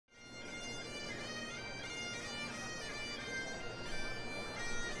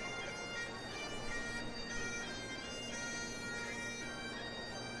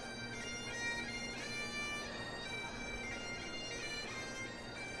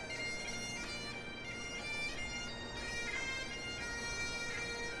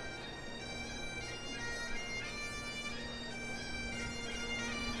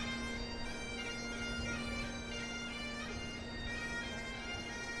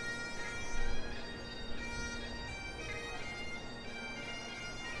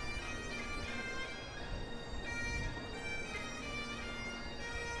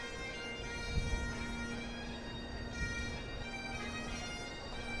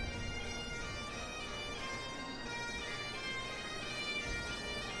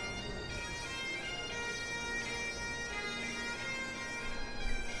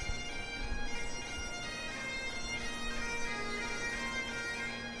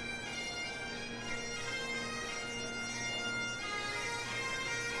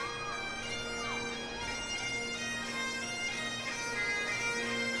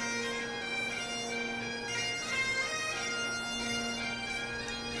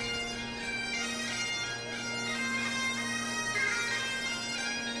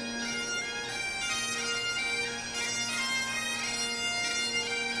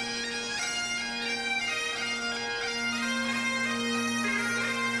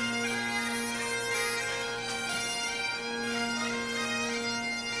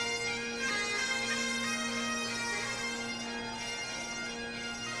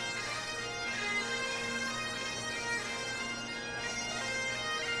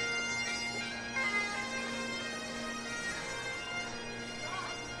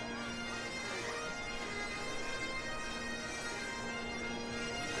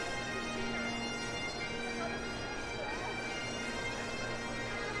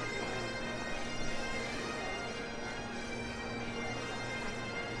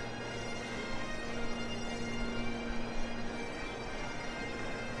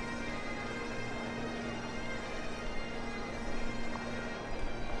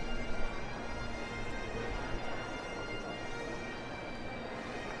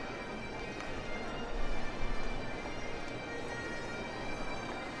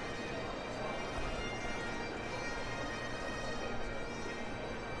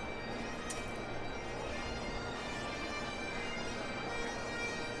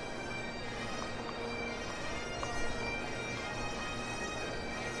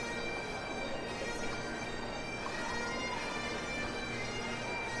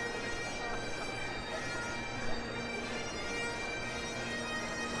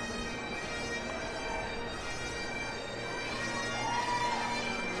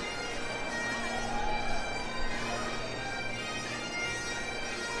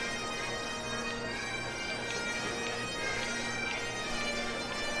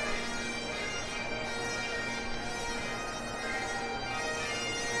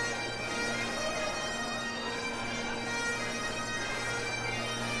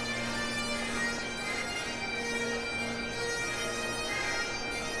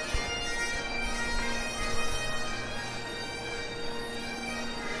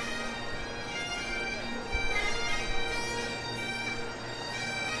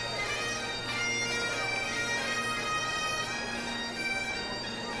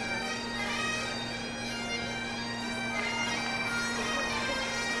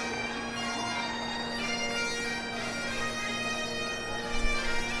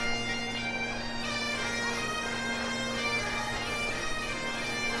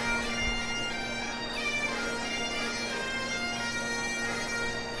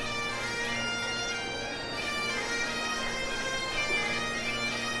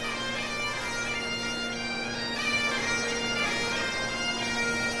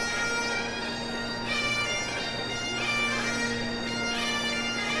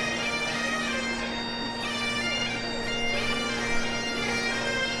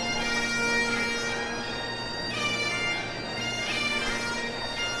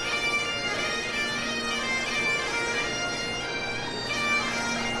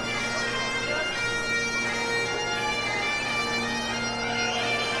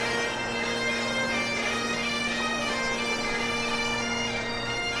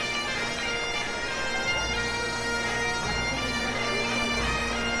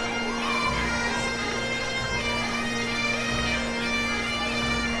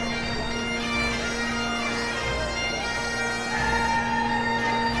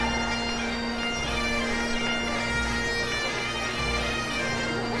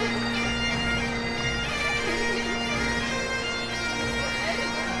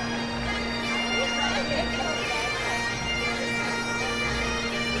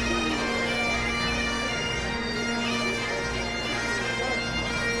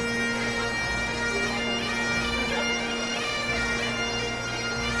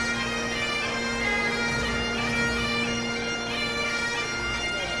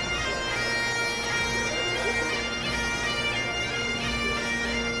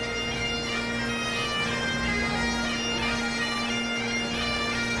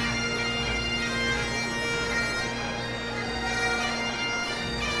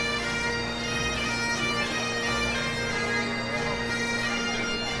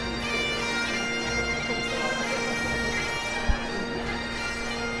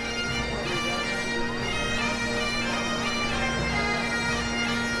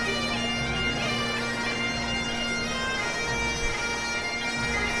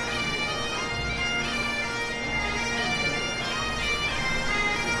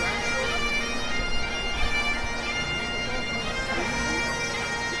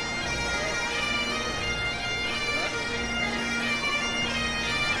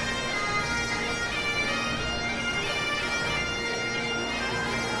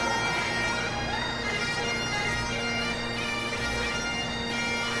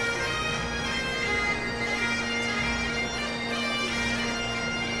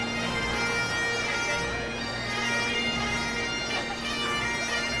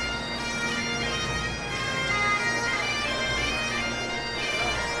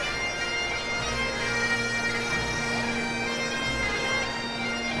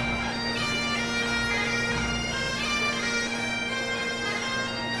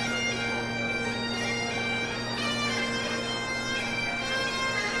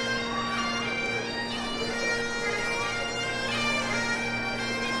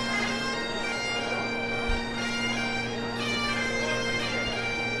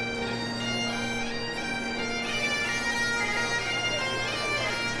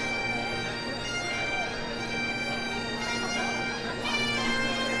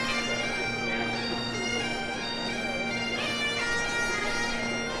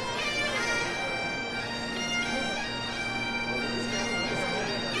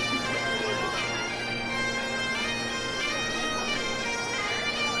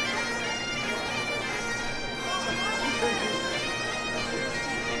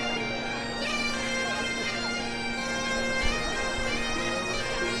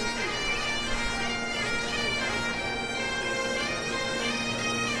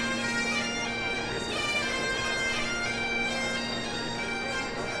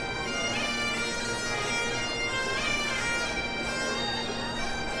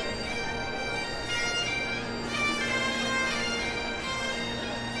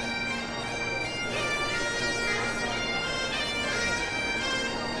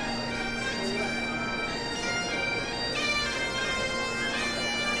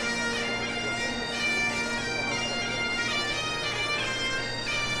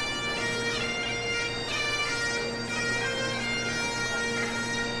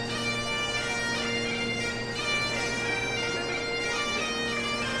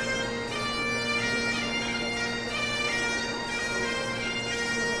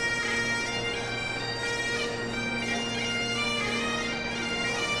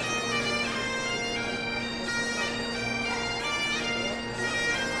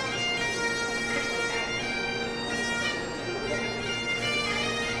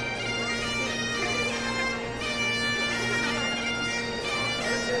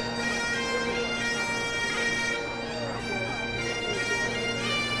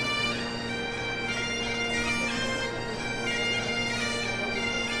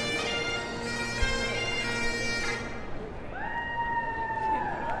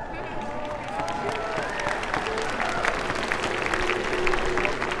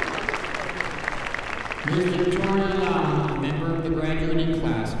Ms. Victoria Lam, a member of the graduating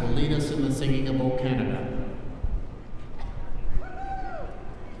class, will lead us in the singing of O Canada.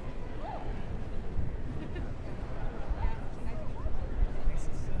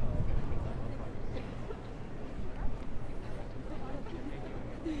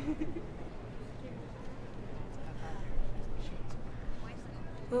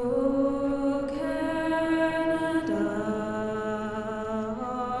 O Canada,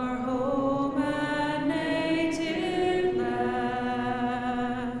 our home and native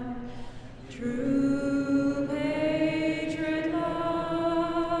land, true patriot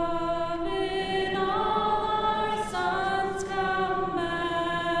love in all our sons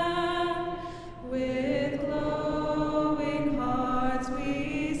command. With glowing hearts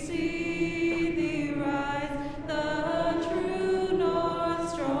we see thee rise, the true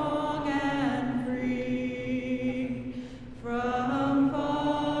north strong and free. From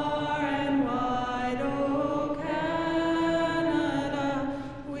far and wide, O Canada,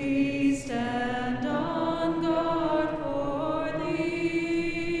 we stand on guard for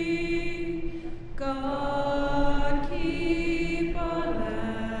thee. God keep our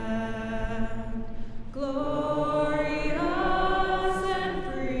land glorious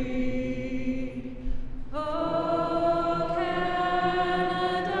and free. O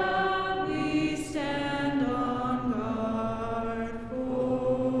Canada, we stand on guard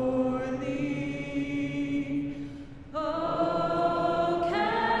for thee. O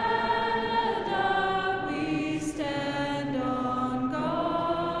Canada, we stand on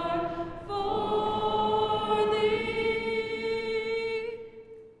guard for thee.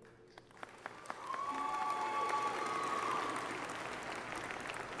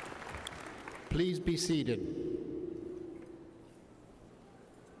 Please be seated.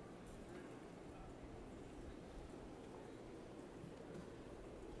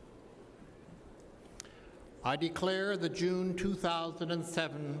 I declare the June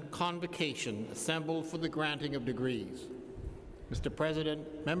 2007 Convocation assembled for the granting of degrees. Mr.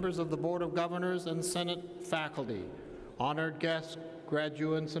 President, members of the Board of Governors and Senate faculty, honored guests,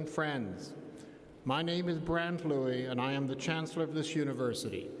 graduates, and friends. My name is Brant Louis, and I am the Chancellor of this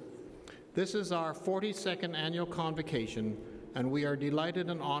university. This is our 42nd annual convocation, and we are delighted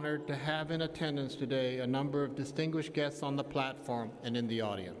and honored to have in attendance today a number of distinguished guests on the platform and in the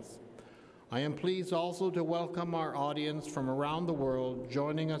audience. I am pleased also to welcome our audience from around the world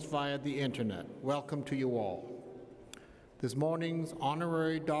joining us via the internet. Welcome to you all. This morning's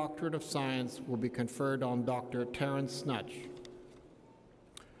honorary Doctorate of Science will be conferred on Dr. Terence Snutch.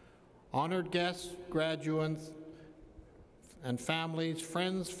 Honored guests, graduates, and families,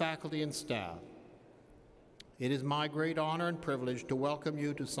 friends, faculty, and staff. It is my great honor and privilege to welcome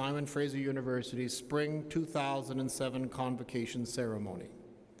you to Simon Fraser University's Spring 2007 Convocation Ceremony.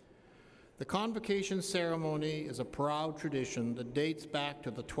 The Convocation Ceremony is a proud tradition that dates back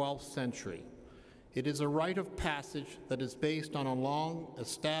to the 12th century. It is a rite of passage that is based on a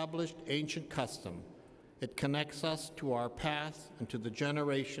long-established ancient custom. It connects us to our past and to the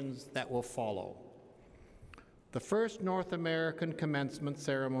generations that will follow. The first North American commencement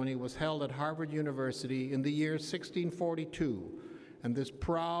ceremony was held at Harvard University in the year 1642, and this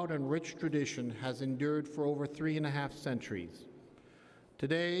proud and rich tradition has endured for over 3.5 centuries.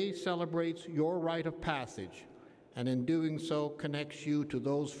 Today celebrates your rite of passage, and in doing so connects you to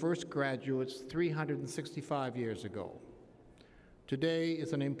those first graduates 365 years ago. Today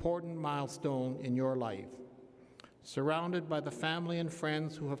is an important milestone in your life. Surrounded by the family and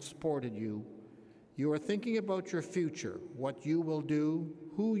friends who have supported you, you are thinking about your future, what you will do,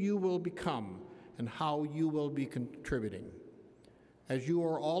 who you will become, and how you will be contributing. As you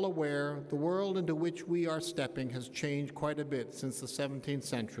are all aware, the world into which we are stepping has changed quite a bit since the 17th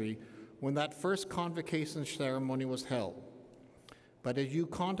century, when that first convocation ceremony was held. But as you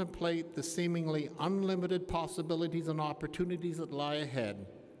contemplate the seemingly unlimited possibilities and opportunities that lie ahead,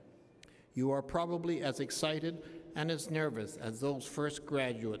 you are probably as excited and as nervous as those first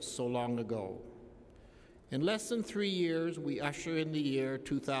graduates so long ago. In less than 3 years, we usher in the year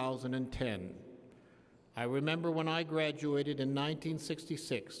 2010. I remember when I graduated in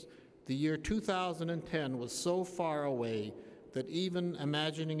 1966, the year 2010 was so far away that even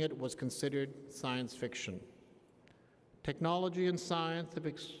imagining it was considered science fiction. Technology and science have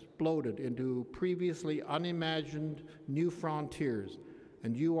exploded into previously unimagined new frontiers,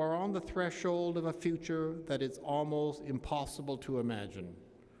 and you are on the threshold of a future that is almost impossible to imagine.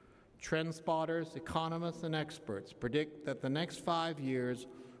 Trend spotters, economists, and experts predict that the next 5 years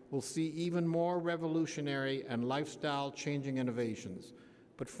will see even more revolutionary and lifestyle-changing innovations.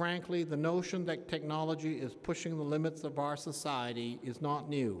 But frankly, the notion that technology is pushing the limits of our society is not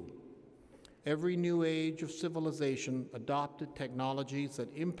new. Every new age of civilization adopted technologies that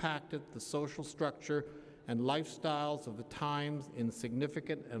impacted the social structure and lifestyles of the times in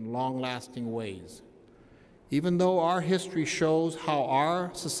significant and long-lasting ways. Even though our history shows how our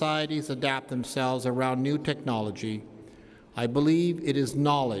societies adapt themselves around new technology, I believe it is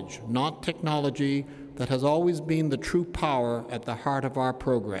knowledge, not technology, that has always been the true power at the heart of our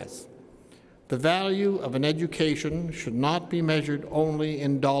progress. The value of an education should not be measured only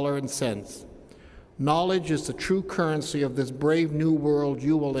in dollars and cents. Knowledge is the true currency of this brave new world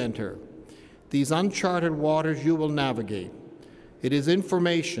you will enter, these uncharted waters you will navigate. It is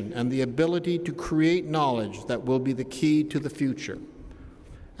information and the ability to create knowledge that will be the key to the future.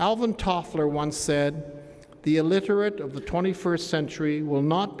 Alvin Toffler once said, "The illiterate of the 21st century will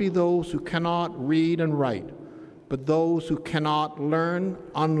not be those who cannot read and write, but those who cannot learn,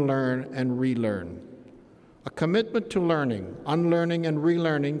 unlearn, and relearn." A commitment to learning, unlearning, and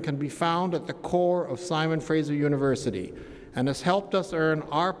relearning can be found at the core of Simon Fraser University and has helped us earn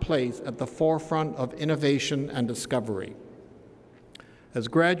our place at the forefront of innovation and discovery. As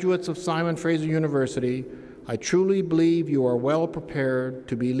graduates of Simon Fraser University, I truly believe you are well prepared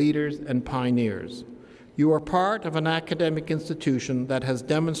to be leaders and pioneers. You are part of an academic institution that has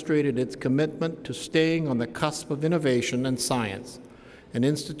demonstrated its commitment to staying on the cusp of innovation and science, an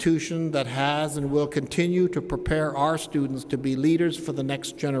institution that has and will continue to prepare our students to be leaders for the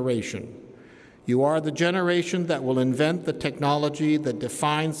next generation. You are the generation that will invent the technology that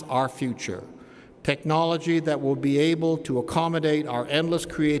defines our future, technology that will be able to accommodate our endless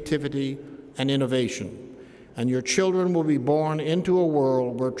creativity and innovation. And your children will be born into a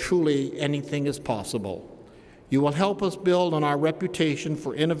world where truly anything is possible. You will help us build on our reputation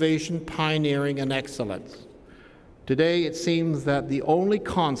for innovation, pioneering, and excellence. Today, it seems that the only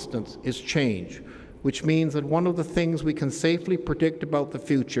constant is change, which means that one of the things we can safely predict about the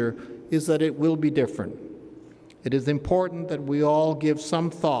future is that it will be different. It is important that we all give some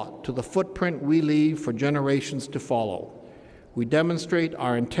thought to the footprint we leave for generations to follow. We demonstrate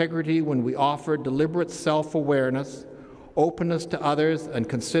our integrity when we offer deliberate self-awareness, openness to others, and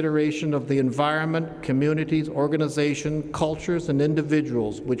consideration of the environment, communities, organizations, cultures, and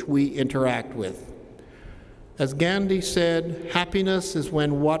individuals which we interact with. As Gandhi said, happiness is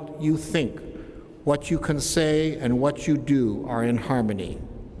when what you think, what you can say, and what you do are in harmony.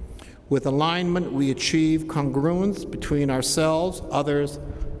 With alignment, we achieve congruence between ourselves, others,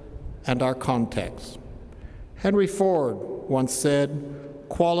 and our context. Henry Ford once said,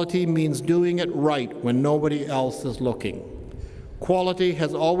 "Quality means doing it right when nobody else is looking." Quality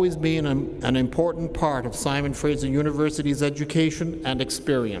has always been an important part of Simon Fraser University's education and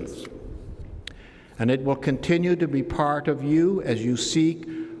experience. And it will continue to be part of you as you seek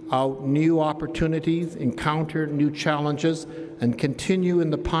out new opportunities, encounter new challenges, and continue in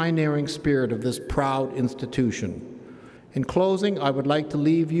the pioneering spirit of this proud institution. In closing, I would like to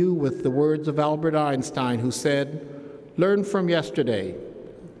leave you with the words of Albert Einstein, who said, "Learn from yesterday,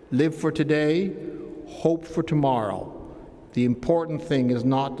 live for today, hope for tomorrow. The important thing is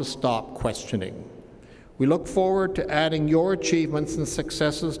not to stop questioning." We look forward to adding your achievements and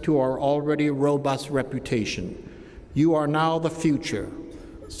successes to our already robust reputation. You are now the future,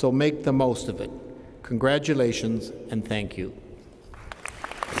 so make the most of it. Congratulations and thank you.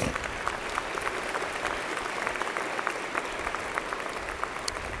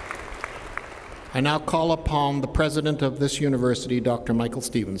 I now call upon the president of this university, Dr. Michael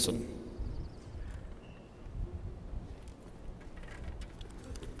Stevenson.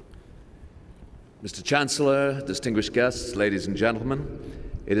 Mr. Chancellor, distinguished guests, ladies and gentlemen,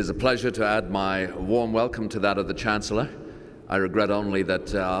 it is a pleasure to add my warm welcome to that of the Chancellor. I regret only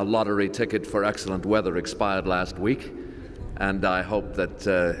that our lottery ticket for excellent weather expired last week, and I hope that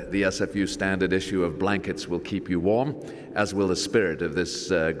the SFU standard issue of blankets will keep you warm, as will the spirit of this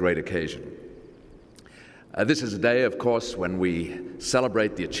great occasion. This is a day, of course, when we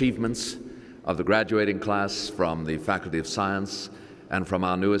celebrate the achievements of the graduating class from the Faculty of Science and from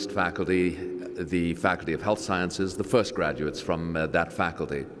our newest faculty, the Faculty of Health Sciences, the first graduates from that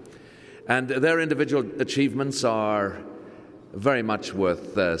faculty. And their individual achievements are very much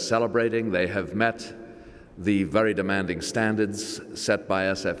worth celebrating. They have met the very demanding standards set by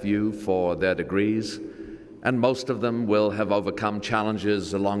SFU for their degrees, and most of them will have overcome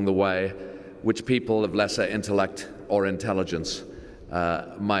challenges along the way which people of lesser intellect or intelligence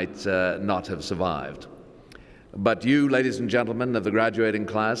might not have survived. But you, ladies and gentlemen of the graduating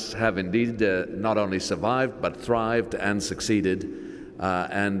class, have indeed not only survived, but thrived and succeeded,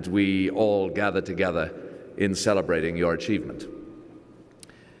 and we all gather together in celebrating your achievement.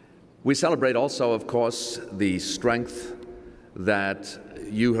 We celebrate also, of course, the strength that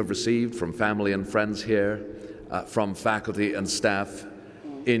you have received from family and friends here, from faculty and staff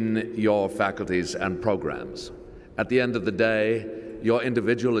in your faculties and programs. At the end of the day, your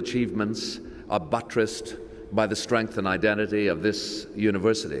individual achievements are buttressed by the strength and identity of this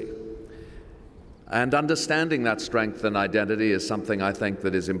university. And understanding that strength and identity is something I think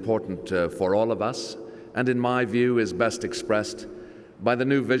that is important for all of us, and in my view is best expressed by the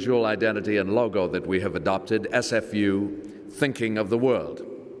new visual identity and logo that we have adopted, SFU, Thinking of the World.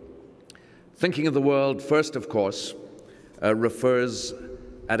 Thinking of the world, first, of course, refers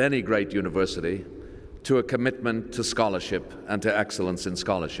at any great university to a commitment to scholarship and to excellence in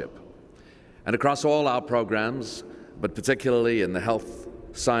scholarship. And across all our programs, but particularly in the health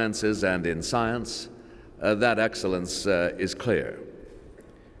sciences and in science, that excellence is clear.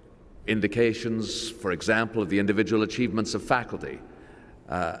 Indications, for example, of the individual achievements of faculty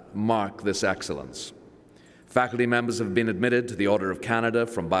mark this excellence. Faculty members have been admitted to the Order of Canada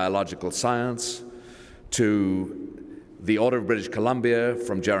from biological science, to the Order of British Columbia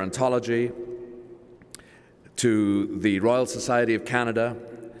from gerontology, to the Royal Society of Canada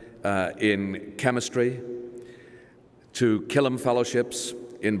in chemistry, to Killam Fellowships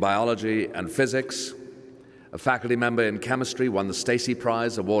in biology and physics. A faculty member in chemistry won the Stacey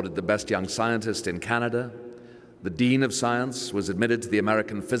Prize, awarded the Best Young Scientist in Canada. The Dean of Science was admitted to the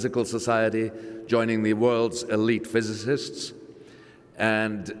American Physical Society, joining the world's elite physicists,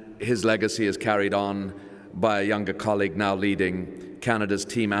 and his legacy is carried on by a younger colleague now leading Canada's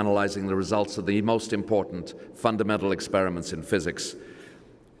team analyzing the results of the most important fundamental experiments in physics,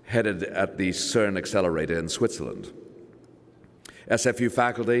 headed at the CERN accelerator in Switzerland. SFU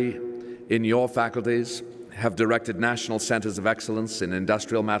faculty in your faculties have directed national centers of excellence in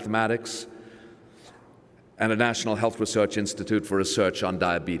industrial mathematics and a National Health Research Institute for research on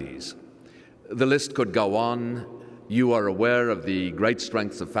diabetes. The list could go on. You are aware of the great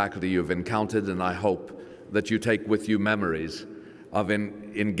strengths of faculty you've encountered, and I hope that you take with you memories of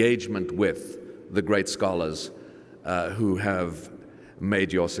engagement with the great scholars who have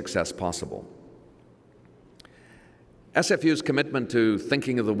made your success possible. SFU's commitment to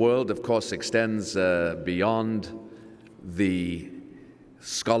thinking of the world, of course, extends beyond the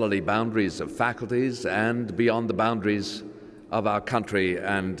scholarly boundaries of faculties and beyond the boundaries of our country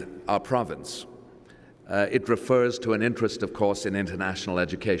and our province. It refers to an interest, of course, in international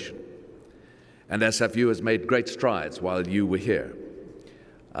education. And SFU has made great strides while you were here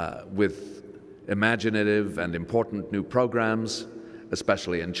with imaginative and important new programs,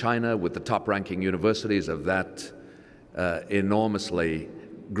 especially in China, with the top-ranking universities of that enormously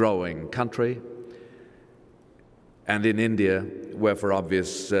growing country, and in India, where for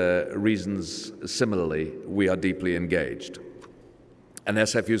obvious reasons, similarly, we are deeply engaged. And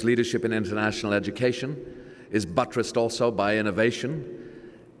SFU's leadership in international education is buttressed also by innovation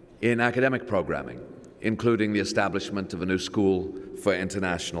in academic programming, including the establishment of a new school for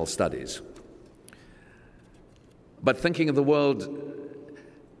international studies. But thinking of the world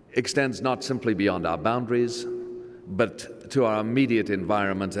extends not simply beyond our boundaries, but to our immediate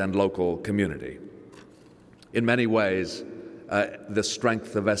environment and local community. In many ways, the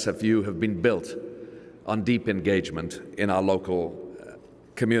strength of SFU have been built on deep engagement in our local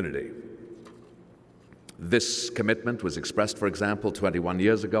community. This commitment was expressed, for example, 21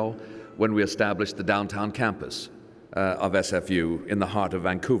 years ago when we established the downtown campus of SFU in the heart of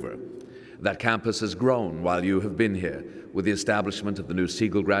Vancouver. That campus has grown while you have been here with the establishment of the new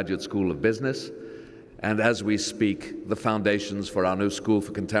Siegel Graduate School of Business, and as we speak, the foundations for our new School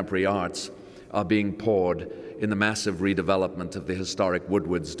for Contemporary Arts are being poured in the massive redevelopment of the historic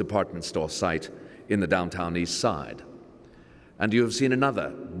Woodward's department store site in the downtown east side. And you have seen another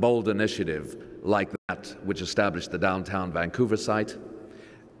bold initiative like that which established the downtown Vancouver site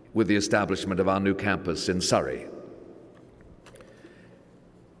with the establishment of our new campus in Surrey.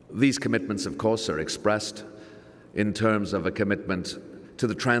 These commitments, of course, are expressed in terms of a commitment to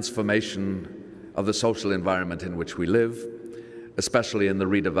the transformation of the social environment in which we live, especially in the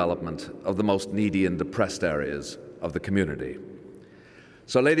redevelopment of the most needy and depressed areas of the community.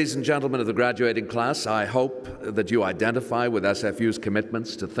 So, ladies and gentlemen of the graduating class, I hope that you identify with SFU's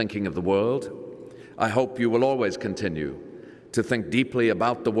commitments to thinking of the world. I hope you will always continue to think deeply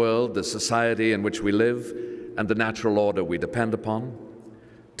about the world, the society in which we live, and the natural order we depend upon,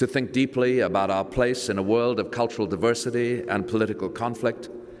 to think deeply about our place in a world of cultural diversity and political conflict,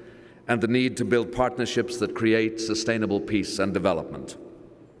 and the need to build partnerships that create sustainable peace and development,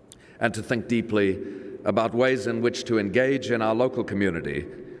 and to think deeply about ways in which to engage in our local community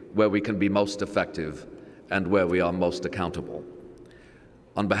where we can be most effective and where we are most accountable.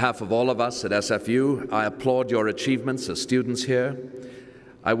 On behalf of all of us at SFU, I applaud your achievements as students here.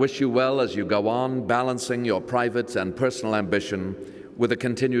 I wish you well as you go on balancing your private and personal ambition with a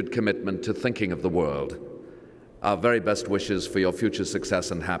continued commitment to thinking of the world. Our very best wishes for your future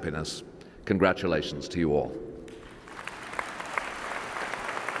success and happiness. Congratulations to you all.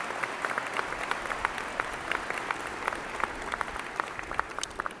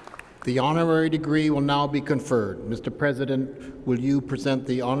 The honorary degree will now be conferred. Mr. President, will you present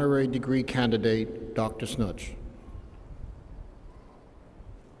the honorary degree candidate, Dr. Snutch?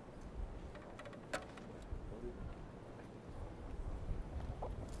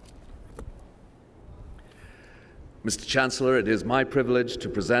 Mr. Chancellor, it is my privilege to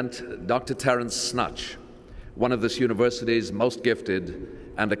present Dr. Terence Snutch, one of this university's most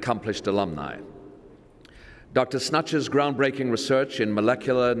gifted and accomplished alumni. Dr. Snutch's groundbreaking research in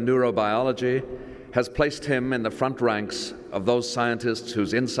molecular neurobiology has placed him in the front ranks of those scientists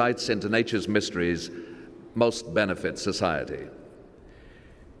whose insights into nature's mysteries most benefit society.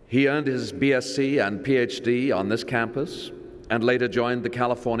 He earned his BSc and PhD on this campus and later joined the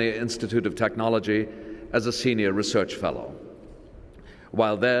California Institute of Technology as a senior research fellow.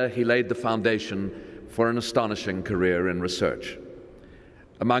 While there, he laid the foundation for an astonishing career in research.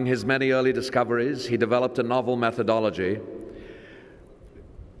 Among his many early discoveries, he developed a novel methodology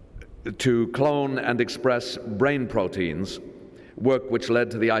to clone and express brain proteins, work which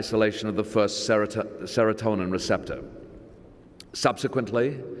led to the isolation of the first serotonin receptor.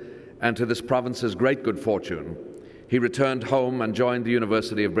 Subsequently, and to this province's great good fortune, he returned home and joined the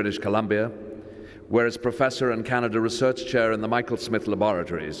University of British Columbia, where as professor and Canada Research Chair in the Michael Smith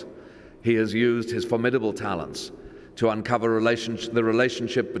Laboratories, he has used his formidable talents to uncover the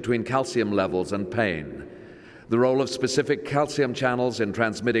relationship between calcium levels and pain, the role of specific calcium channels in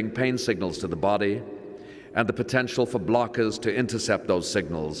transmitting pain signals to the body, and the potential for blockers to intercept those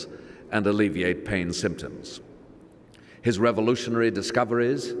signals and alleviate pain symptoms. His revolutionary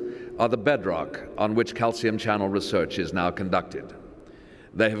discoveries are the bedrock on which calcium channel research is now conducted.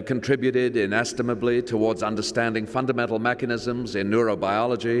 They have contributed inestimably towards understanding fundamental mechanisms in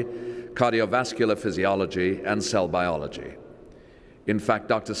neurobiology, cardiovascular physiology, and cell biology. In fact,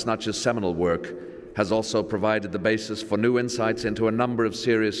 Dr. Snutch's seminal work has also provided the basis for new insights into a number of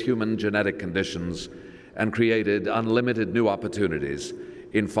serious human genetic conditions and created unlimited new opportunities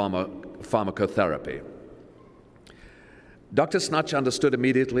in pharmacotherapy. Dr. Snutch understood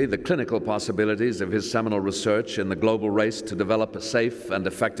immediately the clinical possibilities of his seminal research in the global race to develop a safe and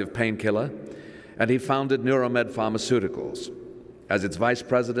effective painkiller, and he founded Neuromed Pharmaceuticals. As its vice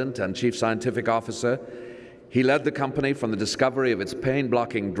president and chief scientific officer, he led the company from the discovery of its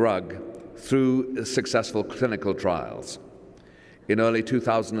pain-blocking drug through successful clinical trials. In early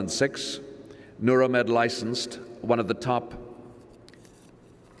 2006, Neuromed licensed one of the top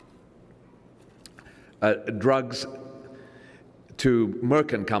drugs to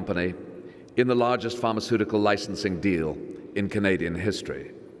Merck & Company in the largest pharmaceutical licensing deal in Canadian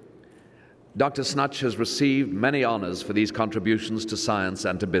history. Dr. Snutch has received many honors for these contributions to science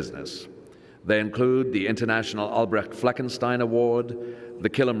and to business. They include the International Albrecht Fleckenstein Award, the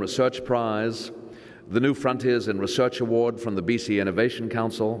Killam Research Prize, the New Frontiers in Research Award from the BC Innovation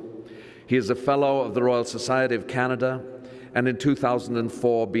Council. He is a Fellow of the Royal Society of Canada, and in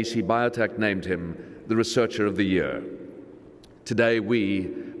 2004, BC Biotech named him the Researcher of the Year. Today, we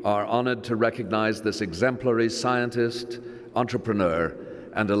are honored to recognize this exemplary scientist, entrepreneur,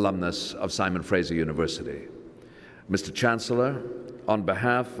 and alumnus of Simon Fraser University. Mr. Chancellor, on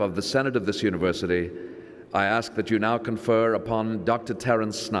behalf of the Senate of this university, I ask that you now confer upon Dr.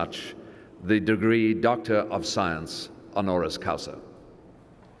 Terence Snutch the degree Doctor of Science honoris causa.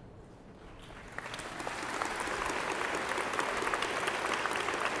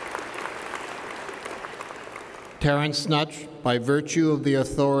 Terence Snutch, by virtue of the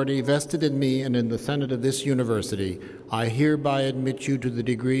authority vested in me and in the Senate of this university, I hereby admit you to the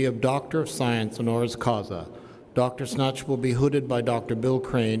degree of Doctor of Science honoris causa. Dr. Snutch will be hooded by Dr. Bill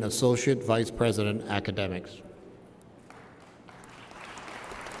Crane, Associate Vice President, Academics.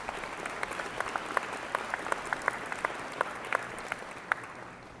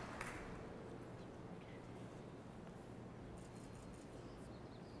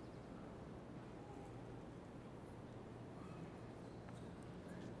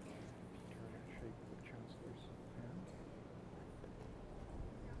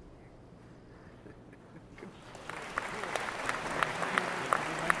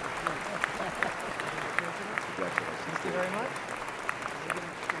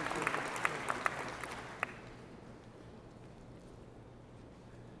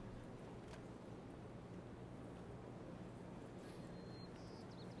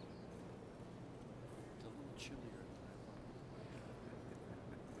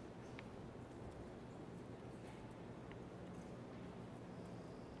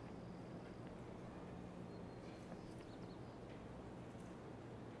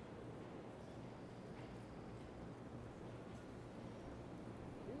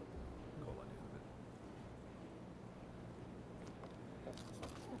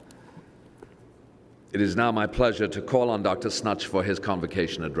 It is now my pleasure to call on Dr. Snutch for his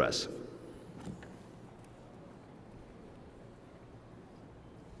convocation address.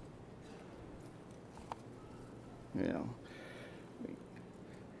 Yeah.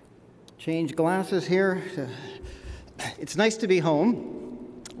 Change glasses here. It's nice to be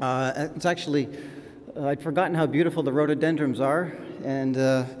home. It's actually, I'd forgotten how beautiful the rhododendrons are, and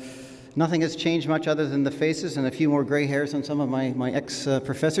nothing has changed much other than the faces and a few more gray hairs on some of my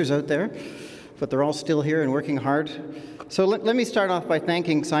ex-professors out there, but they're all still here and working hard. So let me start off by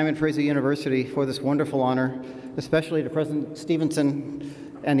thanking Simon Fraser University for this wonderful honor, especially to President Stevenson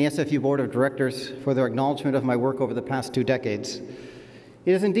and the SFU Board of Directors for their acknowledgement of my work over the past 2 decades.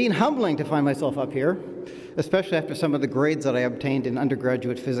 It is indeed humbling to find myself up here, especially after some of the grades that I obtained in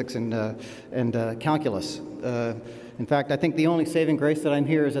undergraduate physics and calculus. In fact, I think the only saving grace that I'm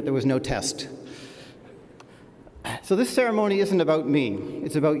here is that there was no test. So this ceremony isn't about me.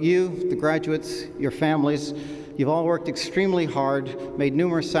 It's about you, the graduates, your families. You've all worked extremely hard, made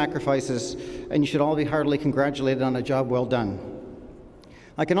numerous sacrifices, and you should all be heartily congratulated on a job well done.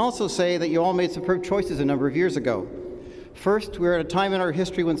 I can also say that you all made superb choices a number of years ago. First, we're at a time in our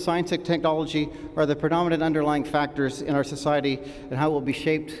history when science and technology are the predominant underlying factors in our society and how it will be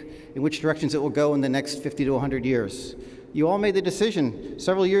shaped, in which directions it will go in the next 50 to 100 years. You all made the decision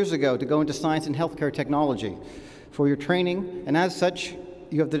several years ago to go into science and healthcare technology for your training, and as such,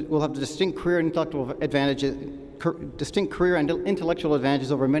 will have the distinct career and intellectual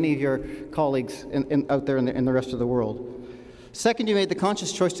advantages over many of your colleagues out there in the rest of the world. Second, you made the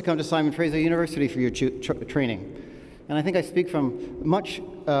conscious choice to come to Simon Fraser University for your training. And I think I speak from much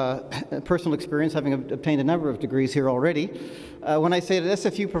personal experience, having obtained a number of degrees here already, when I say that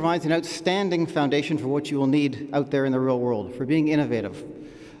SFU provides an outstanding foundation for what you will need out there in the real world, for being innovative,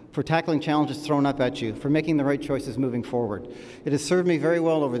 for tackling challenges thrown up at you, for making the right choices moving forward. It has served me very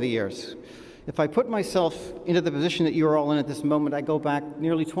well over the years. If I put myself into the position that you are all in at this moment, I go back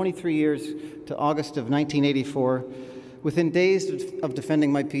nearly 23 years to August of 1984. Within days of defending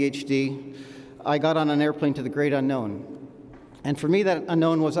my PhD, I got on an airplane to the great unknown. And for me, that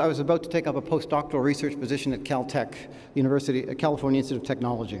unknown was I was about to take up a postdoctoral research position at Caltech, California Institute of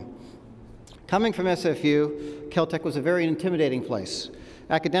Technology. Coming from SFU, Caltech was a very intimidating place.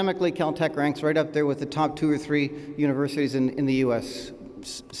 Academically, Caltech ranks right up there with the top 2 or 3 universities in the U.S.,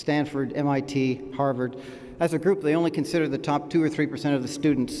 Stanford, MIT, Harvard. As a group, they only consider the top 2 or 3% of the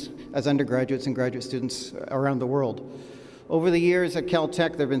students as undergraduates and graduate students around the world. Over the years at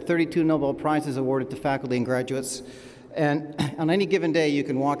Caltech, there have been 32 Nobel Prizes awarded to faculty and graduates. And on any given day, you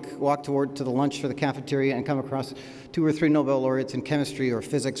can walk to the lunch for the cafeteria and come across 2 or 3 Nobel laureates in chemistry or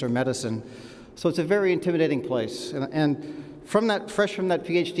physics or medicine. So it's a very intimidating place. And fresh from that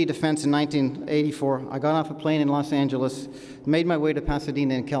PhD defense in 1984, I got off a plane in Los Angeles, made my way to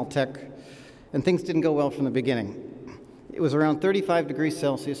Pasadena and Caltech, and things didn't go well from the beginning. It was around 35 degrees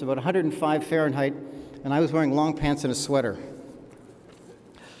Celsius, about 105 Fahrenheit, and I was wearing long pants and a sweater.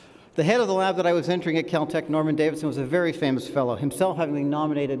 The head of the lab that I was entering at Caltech, Norman Davidson, was a very famous fellow, himself having been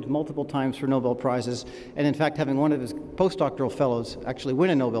nominated multiple times for Nobel Prizes, and in fact having one of his postdoctoral fellows actually win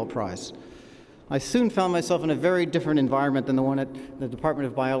a Nobel Prize. I soon found myself in a very different environment than the one at the Department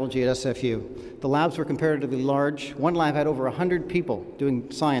of Biology at SFU. The labs were comparatively large. One lab had over 100 people doing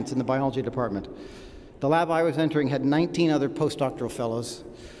science in the biology department. The lab I was entering had 19 other postdoctoral fellows.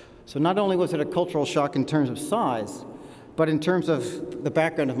 So not only was it a cultural shock in terms of size, but in terms of the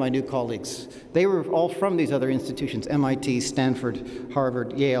background of my new colleagues. They were all from these other institutions, MIT, Stanford,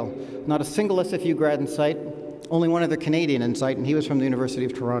 Harvard, Yale. Not a single SFU grad in sight, only one other Canadian in sight, and he was from the University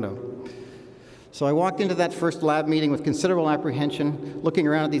of Toronto. So I walked into that first lab meeting with considerable apprehension, looking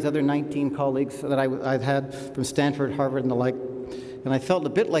around at these other 19 colleagues that I'd had from Stanford, Harvard, and the like, and I felt a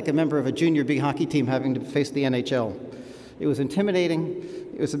bit like a member of a junior B hockey team having to face the NHL. It was intimidating,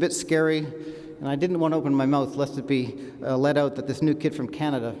 it was a bit scary, and I didn't want to open my mouth lest it be let out that this new kid from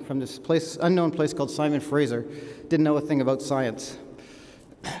Canada, from this unknown place called Simon Fraser, didn't know a thing about science.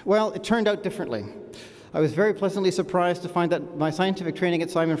 Well, it turned out differently. I was very pleasantly surprised to find that my scientific training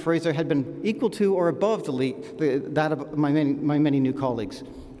at Simon Fraser had been equal to or above that of my many new colleagues.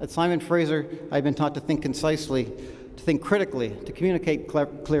 At Simon Fraser, I'd been taught to think concisely, to think critically, to communicate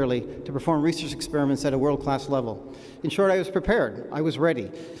clearly, to perform research experiments at a world-class level. In short, I was prepared. I was ready.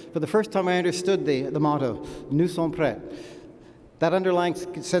 For the first time, I understood the motto, "Nous sommes prêts." That underlying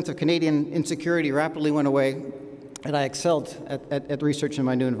sense of Canadian insecurity rapidly went away, and I excelled at research in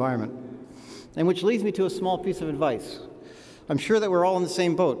my new environment. And which leads me to a small piece of advice. I'm sure that we're all in the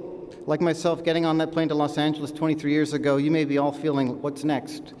same boat. Like myself, getting on that plane to Los Angeles 23 years ago, you may be all feeling, what's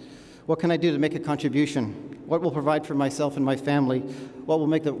next? What can I do to make a contribution? What will provide for myself and my family? What will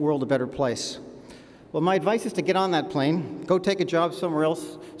make the world a better place? Well, my advice is to get on that plane, go take a job somewhere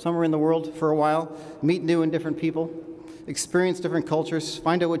else, somewhere in the world for a while, meet new and different people, experience different cultures,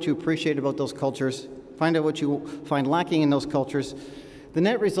 find out what you appreciate about those cultures, find out what you find lacking in those cultures. The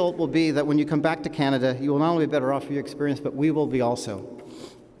net result will be that when you come back to Canada, you will not only be better off for your experience, but we will be also.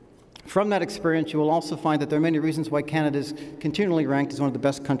 From that experience, you will also find that there are many reasons why Canada is continually ranked as one of the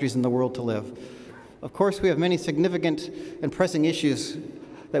best countries in the world to live. Of course, we have many significant and pressing issues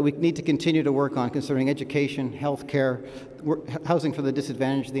that we need to continue to work on concerning education, health care, housing for the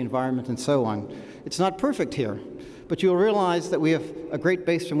disadvantaged, the environment, and so on. It's not perfect here, but you'll realize that we have a great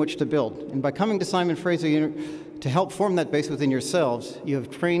base from which to build. And by coming to Simon Fraser to help form that base within yourselves, you have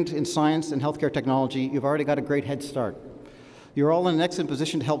trained in science and healthcare technology. You've already got a great head start. You're all in an excellent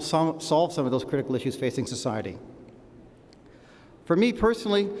position to help solve some of those critical issues facing society. For me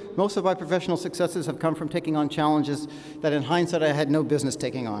personally, most of my professional successes have come from taking on challenges that in hindsight I had no business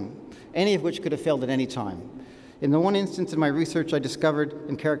taking on, any of which could have failed at any time. In the one instance in my research, I discovered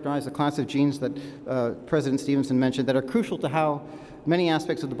and characterized a class of genes that President Stevenson mentioned that are crucial to how many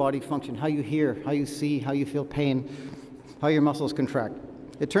aspects of the body function, how you hear, how you see, how you feel pain, how your muscles contract.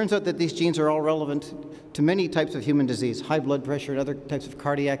 It turns out that these genes are all relevant to many types of human disease, high blood pressure and other types of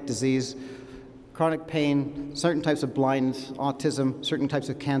cardiac disease, chronic pain, certain types of blindness, autism, certain types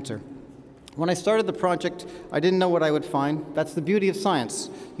of cancer. When I started the project, I didn't know what I would find. That's the beauty of science.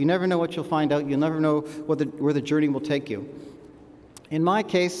 You never know what you'll find out. You'll never know where the journey will take you. In my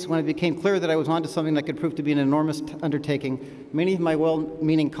case, when it became clear that I was onto something that could prove to be an enormous undertaking, many of my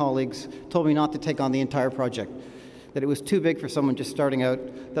well-meaning colleagues told me not to take on the entire project, that it was too big for someone just starting out,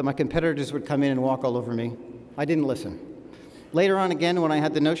 that my competitors would come in and walk all over me. I didn't listen. Later on again, when I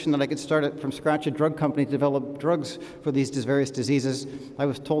had the notion that I could start from scratch a drug company to develop drugs for these various diseases, I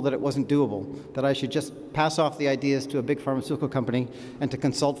was told that it wasn't doable, that I should just pass off the ideas to a big pharmaceutical company and to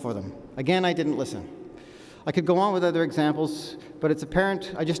consult for them. Again, I didn't listen. I could go on with other examples, but it's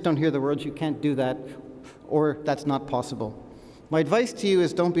apparent I just don't hear the words, you can't do that, or that's not possible. My advice to you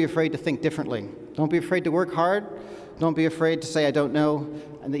is don't be afraid to think differently. Don't be afraid to work hard. Don't be afraid to say I don't know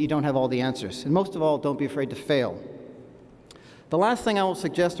and that you don't have all the answers. And most of all, don't be afraid to fail. The last thing I will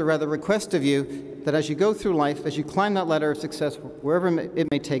suggest, or rather request of you, that as you go through life, as you climb that ladder of success, wherever it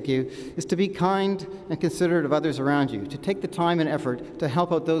may take you, is to be kind and considerate of others around you, to take the time and effort to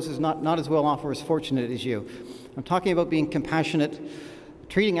help out those who's not as well off or as fortunate as you. I'm talking about being compassionate,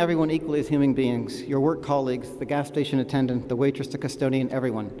 treating everyone equally as human beings, your work colleagues, the gas station attendant, the waitress, the custodian,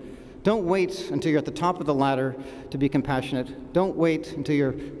 everyone. Don't wait until you're at the top of the ladder to be compassionate. Don't wait until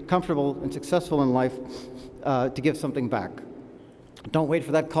you're comfortable and successful in life to give something back. Don't wait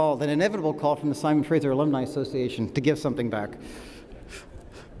for that call, that inevitable call from the Simon Fraser Alumni Association to give something back.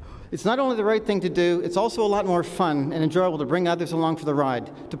 It's not only the right thing to do, it's also a lot more fun and enjoyable to bring others along for the ride,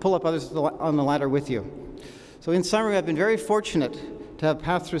 to pull up others on the ladder with you. So in summary, I've been very fortunate to have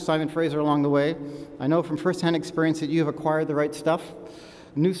passed through Simon Fraser along the way. I know from first-hand experience that you have acquired the right stuff.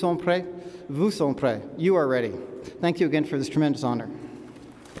 Nous sommes prêts, vous sommes prêts. You are ready. Thank you again for this tremendous honor.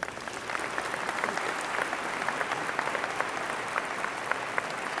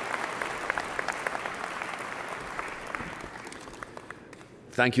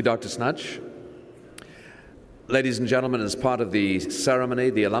 Thank you, Dr. Snatch. Ladies and gentlemen, as part of the ceremony,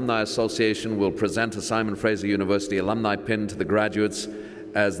 the Alumni Association will present a Simon Fraser University alumni pin to the graduates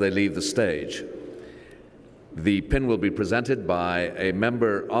as they leave the stage. The pin will be presented by a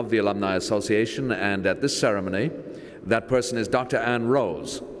member of the Alumni Association, and at this ceremony, that person is Dr. Anne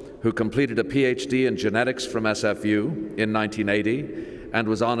Rose, who completed a PhD in genetics from SFU in 1980 and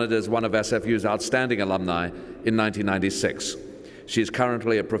was honored as one of SFU's outstanding alumni in 1996. She is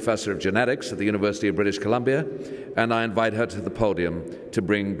currently a professor of genetics at the University of British Columbia, and I invite her to the podium to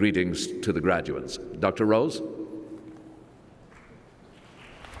bring greetings to the graduates. Dr. Rose.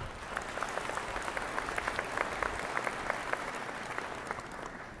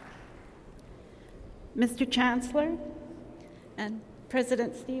 Mr. Chancellor and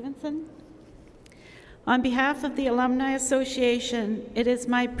President Stevenson, on behalf of the Alumni Association, it is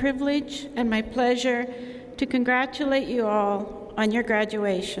my privilege and my pleasure to congratulate you all on your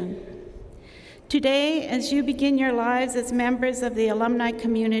graduation. Today, as you begin your lives as members of the alumni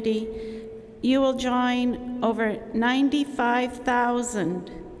community, you will join over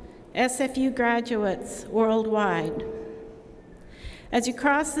 95,000 SFU graduates worldwide. As you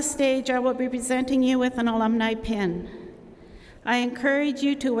cross the stage, I will be presenting you with an alumni pin. I encourage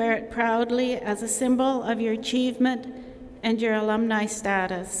you to wear it proudly as a symbol of your achievement and your alumni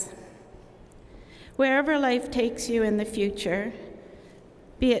status. Wherever life takes you in the future,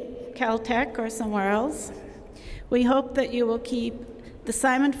 be it Caltech or somewhere else, we hope that you will keep the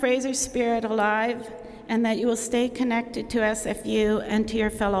Simon Fraser spirit alive and that you will stay connected to SFU and to your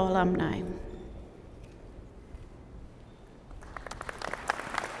fellow alumni.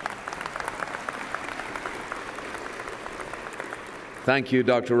 Thank you,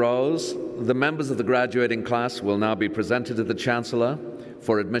 Dr. Rose. The members of the graduating class will now be presented to the Chancellor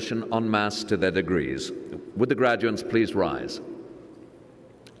for admission en masse to their degrees. Would the graduates please rise?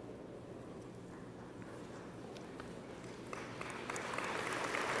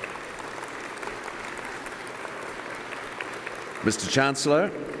 Mr.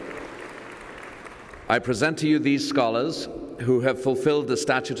 Chancellor, I present to you these scholars who have fulfilled the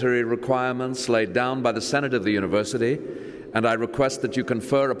statutory requirements laid down by the Senate of the University, and I request that you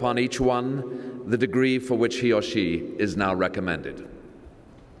confer upon each one the degree for which he or she is now recommended.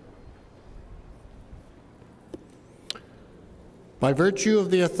 By virtue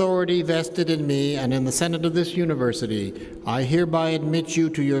of the authority vested in me and in the Senate of this university, I hereby admit you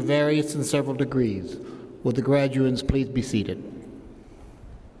to your various and several degrees. Would the graduates please be seated?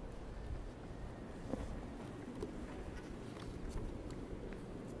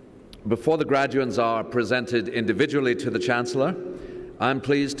 Before the graduates are presented individually to the Chancellor, I'm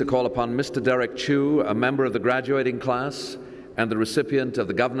pleased to call upon Mr. Derek Chu, a member of the graduating class and the recipient of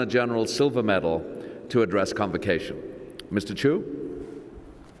the Governor-General's Silver Medal, to address Convocation. Mr. Chu?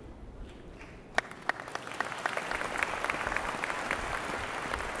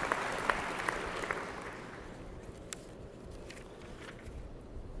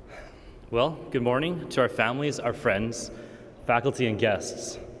 Well, good morning to our families, our friends, faculty, and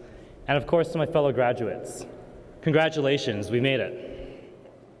guests. And of course, to my fellow graduates. Congratulations, we made it.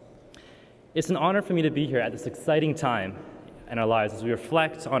 It's an honor for me to be here at this exciting time in our lives as we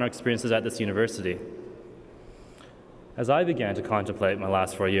reflect on our experiences at this university. As I began to contemplate my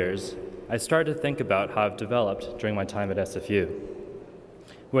last 4 years, I started to think about how I've developed during my time at SFU.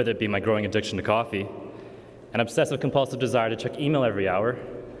 Whether it be my growing addiction to coffee, an obsessive-compulsive desire to check email every hour,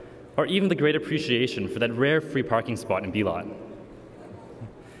 or even the great appreciation for that rare free parking spot in B-Lot.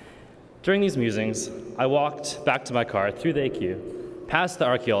 During these musings, I walked back to my car through the AQ, past the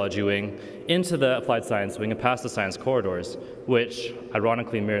archaeology wing, into the applied science wing, and past the science corridors, which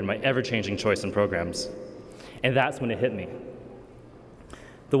ironically mirrored my ever-changing choice in programs. And that's when it hit me.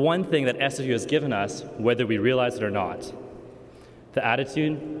 The one thing that SFU has given us, whether we realize it or not, the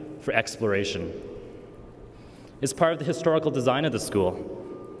attitude for exploration. It's part of the historical design of the school.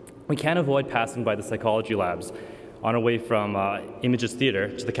 We can't avoid passing by the psychology labs on our way from Images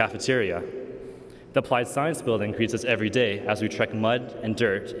Theater to the cafeteria. The Applied Science building greets us every day as we trek mud and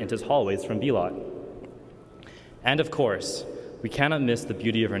dirt into its hallways from B-Lot. And of course, we cannot miss the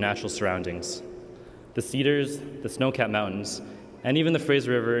beauty of our natural surroundings. The cedars, the snow-capped mountains, and even the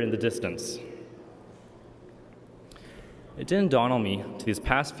Fraser River in the distance. It didn't dawn on me to these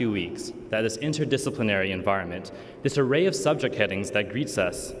past few weeks that this interdisciplinary environment, this array of subject headings that greets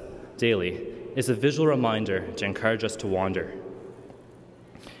us daily, is a visual reminder to encourage us to wander.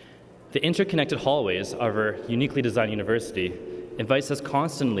 The interconnected hallways of our uniquely designed university invites us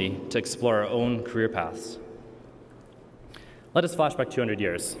constantly to explore our own career paths. Let us flash back 200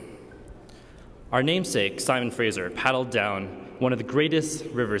 years. Our namesake, Simon Fraser, paddled down one of the greatest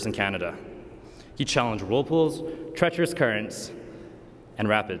rivers in Canada. He challenged whirlpools, treacherous currents, and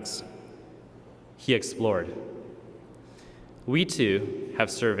rapids. He explored. We too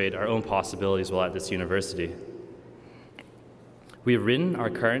have surveyed our own possibilities while at this university. We have ridden our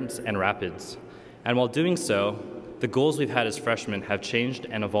currents and rapids, and while doing so, the goals we've had as freshmen have changed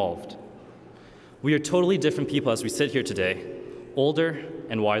and evolved. We are totally different people as we sit here today, older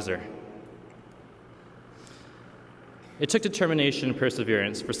and wiser. It took determination and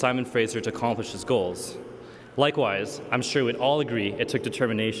perseverance for Simon Fraser to accomplish his goals. Likewise, I'm sure we'd all agree it took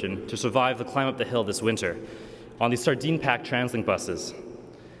determination to survive the climb up the hill this winter on these sardine-packed TransLink buses.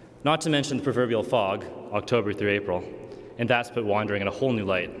 Not to mention the proverbial fog, October through April, and that's put wandering in a whole new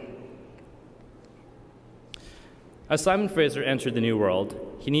light. As Simon Fraser entered the new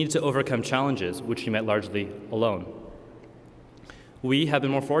world, he needed to overcome challenges which he met largely alone. We have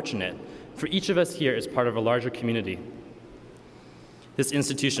been more fortunate, for each of us here is part of a larger community. This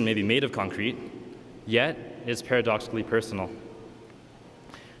institution may be made of concrete, yet it is paradoxically personal.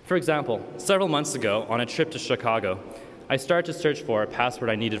 For example, several months ago, on a trip to Chicago, I started to search for a passport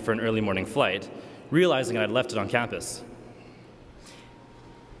I needed for an early morning flight, realizing I'd left it on campus.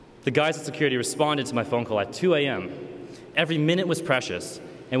 The guys at security responded to my phone call at 2 a.m. Every minute was precious,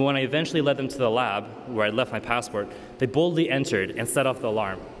 and when I eventually led them to the lab where I'd left my passport, they boldly entered and set off the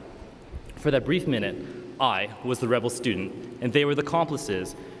alarm. For that brief minute, I was the rebel student, and they were the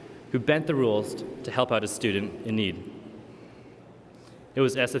accomplices who bent the rules to help out a student in need. It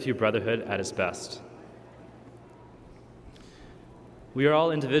was SFU brotherhood at its best. We are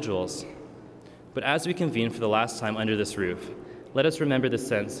all individuals, but as we convene for the last time under this roof, let us remember the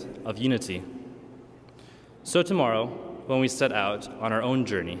sense of unity. So tomorrow, when we set out on our own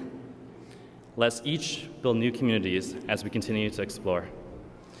journey, let's each build new communities as we continue to explore.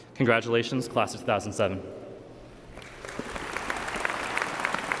 Congratulations, Class of 2007.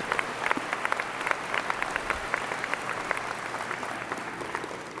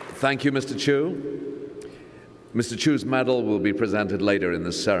 Thank you, Mr. Chu. Mr. Chu's medal will be presented later in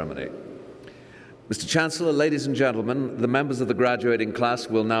this ceremony. Mr. Chancellor, ladies and gentlemen, the members of the graduating class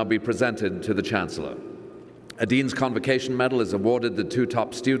will now be presented to the Chancellor. A Dean's Convocation Medal is awarded the 2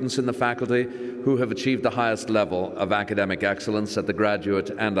 top students in the faculty who have achieved the highest level of academic excellence at the graduate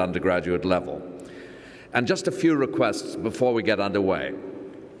and undergraduate level. And just a few requests before we get underway.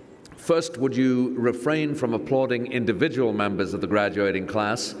 First, would you refrain from applauding individual members of the graduating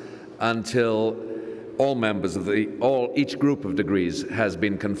class until all members of each group of degrees has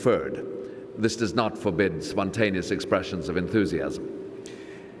been conferred? This does not forbid spontaneous expressions of enthusiasm.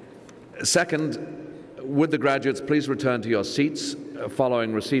 Second, would the graduates please return to your seats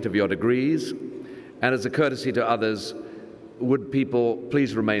following receipt of your degrees? And as a courtesy to others, would people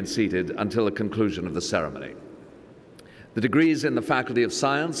please remain seated until the conclusion of the ceremony? The degrees in the Faculty of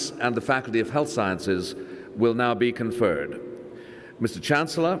Science and the Faculty of Health Sciences will now be conferred. Mr.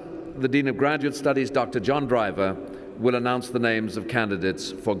 Chancellor, the Dean of Graduate Studies, Dr. John Driver, will announce the names of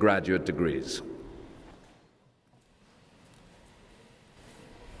candidates for graduate degrees.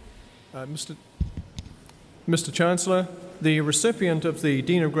 Mr. Chancellor, the recipient of the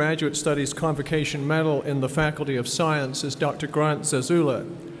Dean of Graduate Studies Convocation Medal in the Faculty of Science is Dr. Grant Zazula.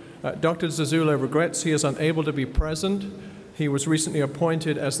 Dr. Zazula regrets he is unable to be present. He was recently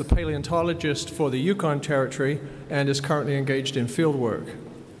appointed as the paleontologist for the Yukon Territory and is currently engaged in field work.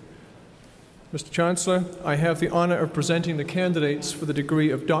 Mr. Chancellor, I have the honor of presenting the candidates for the degree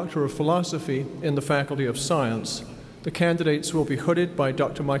of Doctor of Philosophy in the Faculty of Science. The candidates will be hooded by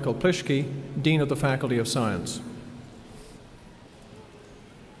Dr. Michael Plischke, Dean of the Faculty of Science.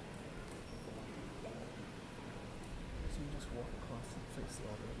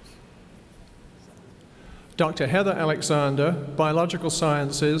 Dr. Heather Alexander, Biological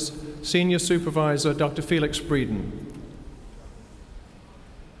Sciences, Senior Supervisor Dr. Felix Breeden.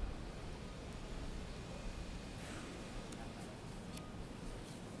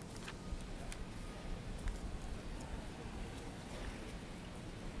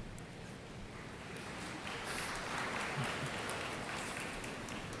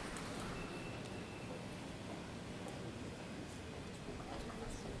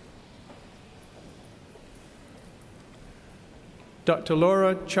 Dr.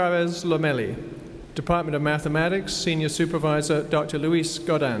 Laura Chavez Lomelli, Department of Mathematics, Senior Supervisor Dr. Luis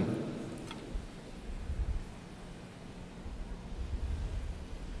Godin.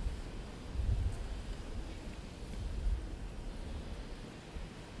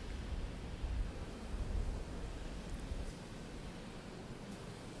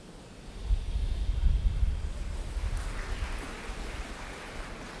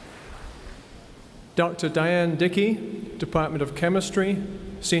 Dr. Diane Dickey, Department of Chemistry,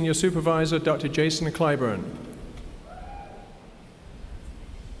 Senior Supervisor Dr. Jason Clyburn.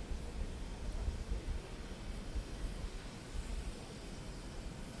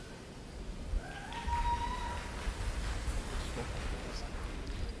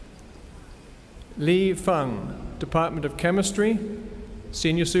 Li Feng, Department of Chemistry,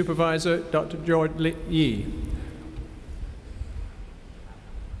 Senior Supervisor Dr. George Yi.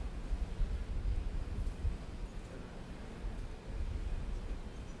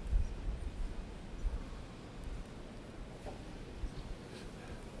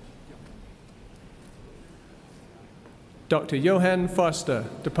 Dr. Johan Foster,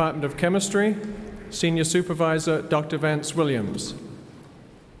 Department of Chemistry, Senior Supervisor Dr. Vance Williams.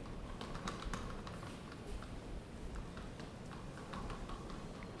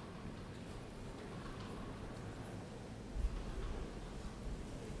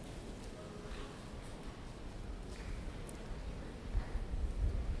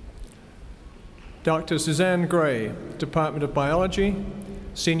 Dr. Suzanne Gray, Department of Biology,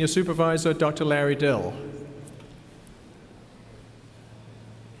 Senior Supervisor Dr. Larry Dill.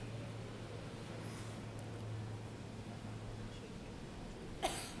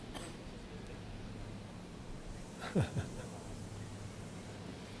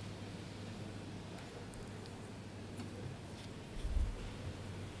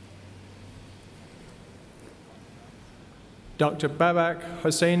 Dr. Babak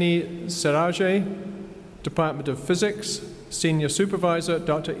Hosseini Seraje, Department of Physics, Senior Supervisor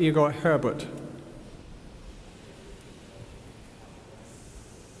Dr. Igor Herbert.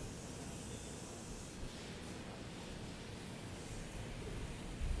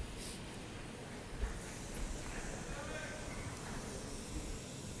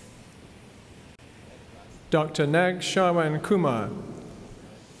 Dr. Nag Shawan Kumar,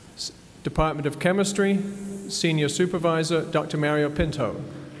 Department of Chemistry, Senior Supervisor, Dr. Mario Pinto.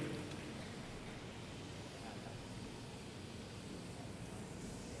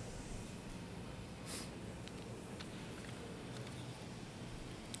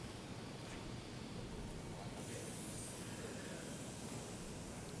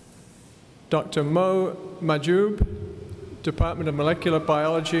 Dr. Mo Majub, Department of Molecular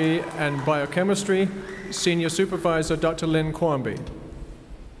Biology and Biochemistry, Senior Supervisor, Dr. Lynn Quarmby.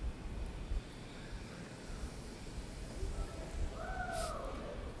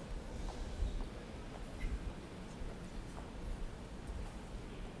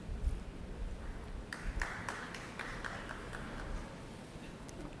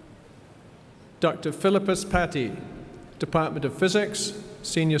 Dr. Philippus Patti, Department of Physics,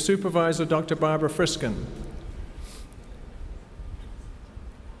 Senior Supervisor, Dr. Barbara Friskin.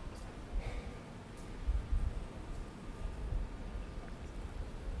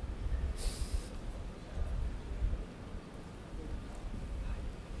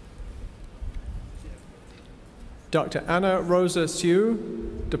 Dr. Anna Rosa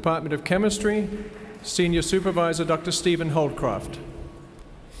Siu, Department of Chemistry, Senior Supervisor, Dr. Stephen Holdcroft.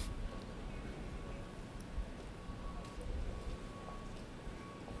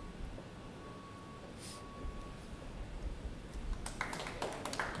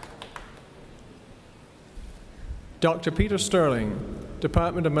 Dr. Peter Sterling,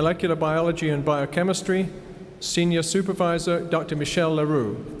 Department of Molecular Biology and Biochemistry, Senior Supervisor, Dr. Michelle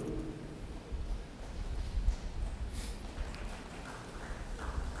LaRue.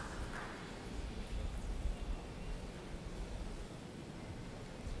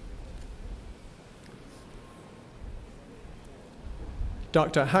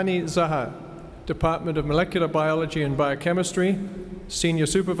 Dr. Hani Zaha, Department of Molecular Biology and Biochemistry, Senior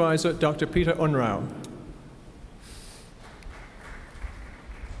Supervisor, Dr. Peter Unrau.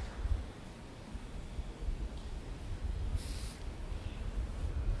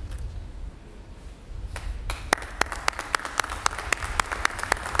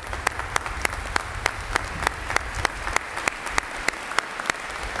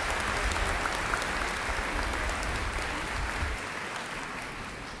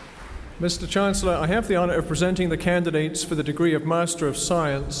 Mr. Chancellor, I have the honor of presenting the candidates for the degree of Master of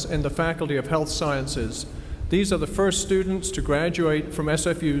Science in the Faculty of Health Sciences. These are the first students to graduate from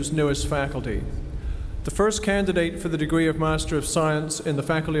SFU's newest faculty. The first candidate for the degree of Master of Science in the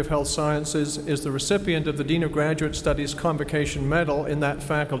Faculty of Health Sciences is the recipient of the Dean of Graduate Studies Convocation Medal in that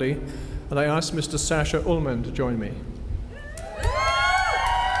faculty, and I ask Mr. Sasha Ullman to join me.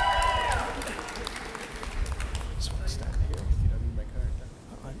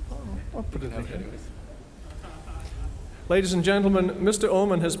 Ladies and gentlemen, Mr.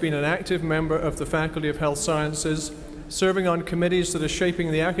 Ullman has been an active member of the Faculty of Health Sciences, serving on committees that are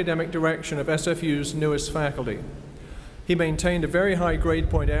shaping the academic direction of SFU's newest faculty. He maintained a very high grade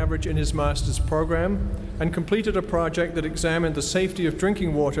point average in his master's program and completed a project that examined the safety of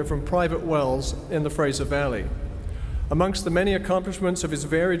drinking water from private wells in the Fraser Valley. Amongst the many accomplishments of his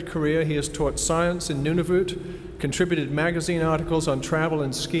varied career, he has taught science in Nunavut, contributed magazine articles on travel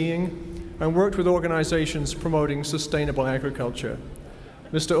and skiing, and worked with organizations promoting sustainable agriculture.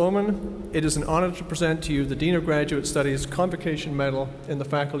 Mr. Ullman, it is an honor to present to you the Dean of Graduate Studies Convocation Medal in the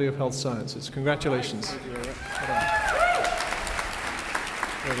Faculty of Health Sciences. Congratulations.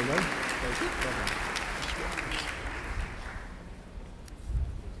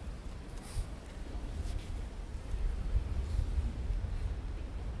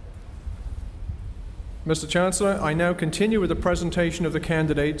 Mr. Chancellor, I now continue with the presentation of the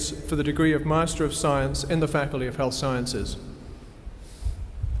candidates for the degree of Master of Science in the Faculty of Health Sciences.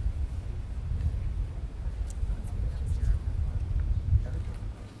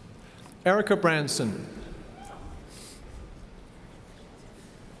 Erica Branson.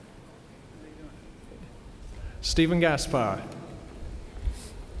 Stephen Gaspar.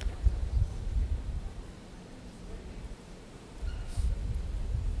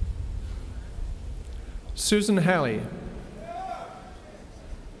 Susan Halley.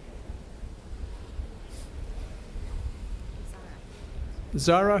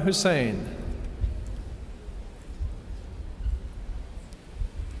 Zara Hussain.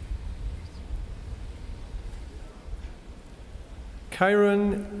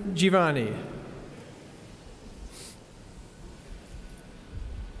 Kyron Giovanni.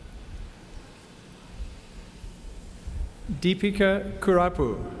 Deepika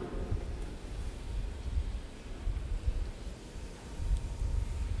Kurapu.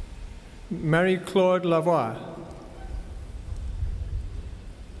 Marie-Claude Lavoie.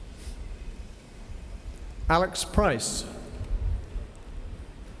 Alex Price.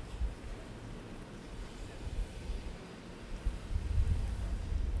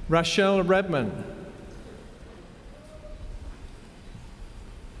 Rachel Redman.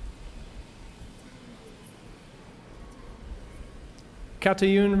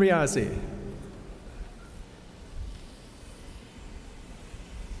 Katayun Riazi.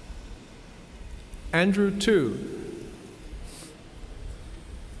 Andrew Tu.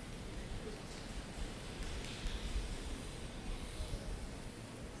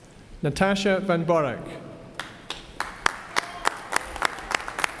 Natasha Van Borek.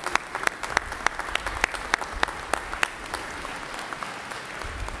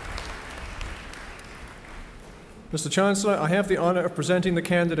 Mr. Chancellor, I have the honor of presenting the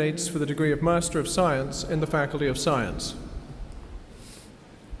candidates for the degree of Master of Science in the Faculty of Science.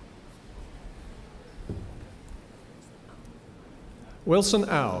 Wilson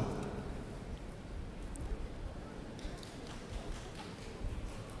Au.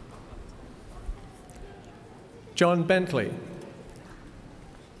 John Bentley.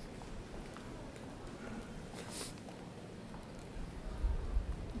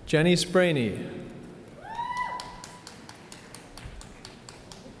 Jenny Spraney.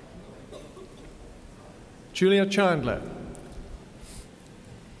 Julia Chandler.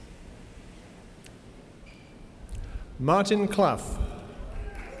 Martin Clough.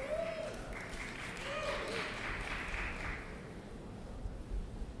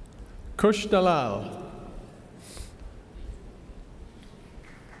 Kush Dalal.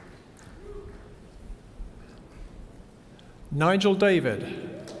 Nigel David.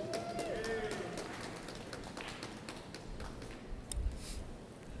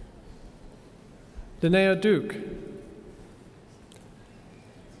 Linnea Duke.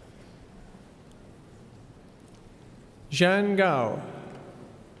 Zhan Gao.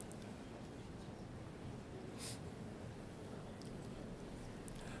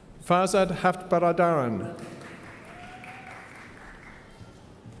 Fazad Haftbaradaran.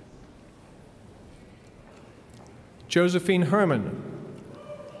 Josephine Herman.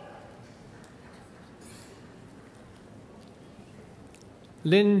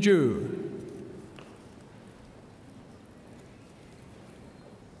 Lin Ju.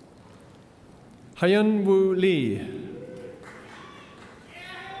 Hyun Woo Lee.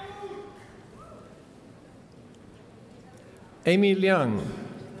 Amy Liang.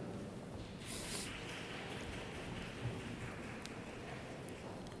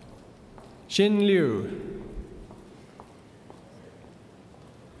 Xin Liu.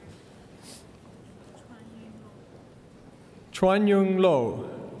 Chuan Yung Lo.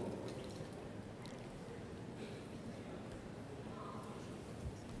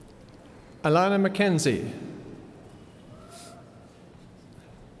 Alana McKenzie.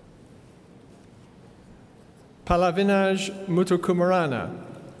 Palavinaj Muthukumarana.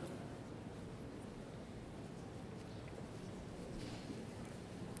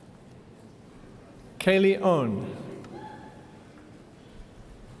 Kaylee On.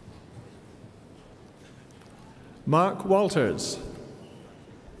 Mark Walters.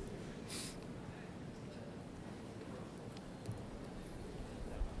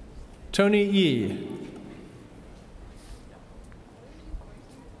 Tony Yee.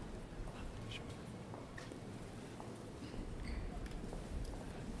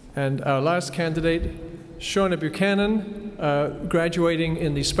 And our last candidate, Shauna Buchanan, graduating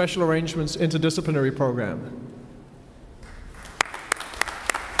in the Special Arrangements Interdisciplinary Program.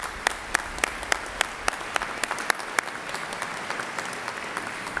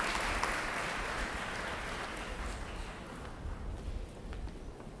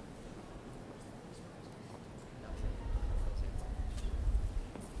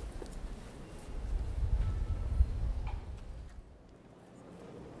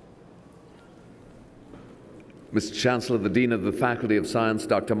 Mr. Chancellor, the Dean of the Faculty of Science,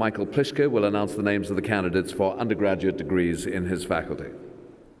 Dr. Michael Pliszka, will announce the names of the candidates for undergraduate degrees in his faculty.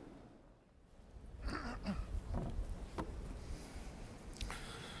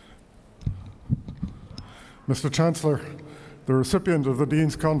 Mr. Chancellor, the recipient of the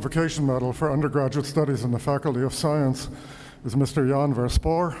Dean's Convocation Medal for Undergraduate Studies in the Faculty of Science is Mr. Jan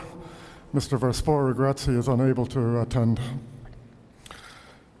Verspoor. Mr. Verspoor regrets he is unable to attend.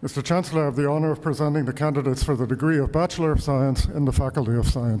 Mr. Chancellor, I have the honour of presenting the candidates for the degree of Bachelor of Science in the Faculty of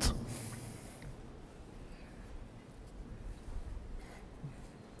Science.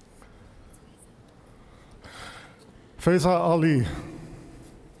 Faiza Ali,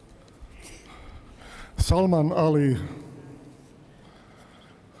 Salman Ali,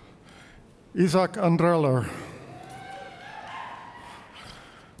 Isaac Andreller,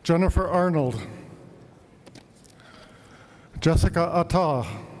 Jennifer Arnold, Jessica Atta,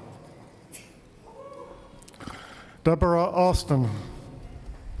 Deborah Austin,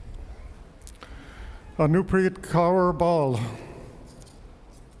 Anupreet Kaur Bal,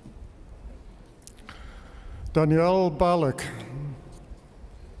 Danielle Balik,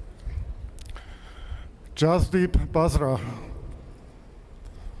 Jasdeep Basra,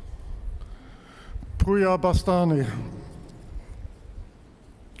 Puya Bastani,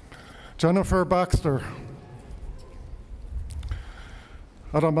 Jennifer Baxter,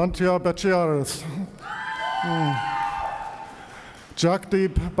 Aramantia Bechiaris,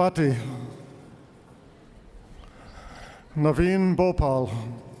 Jackdeep Bhatti, Naveen Bhopal,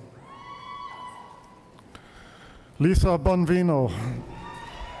 Lisa Bonvino,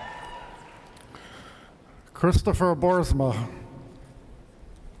 Christopher Borsma,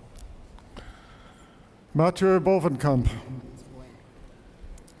 Mathieu Bovenkamp,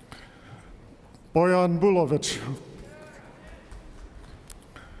 Bojan Bulovic,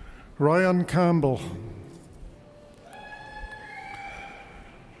 Ryan Campbell,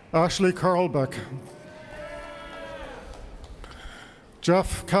 Ashley Carlbeck,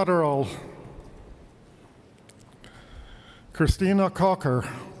 Jeff Catterall, Christina Cocker,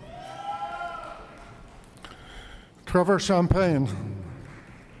 Trevor Champagne,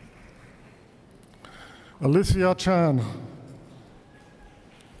 Alicia Chan,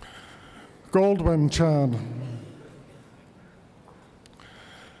 Goldwyn Chan,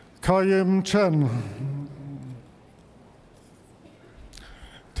 Kayim Chen,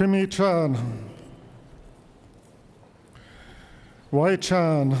 Timmy Chan, Wai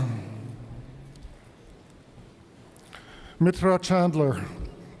Chan, Mitra Chandler,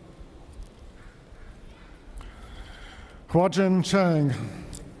 Huajin Chang,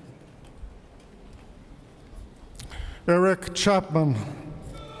 Eric Chapman,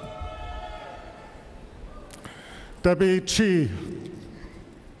 Debbie Chi,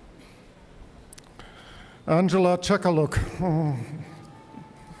 Angela Chekaluk,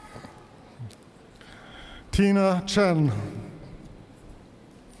 Tina Chen,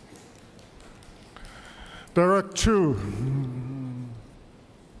 Derek Chu,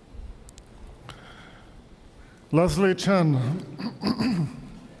 Leslie Chen,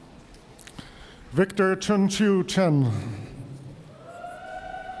 Victor Chun Chiu Chen,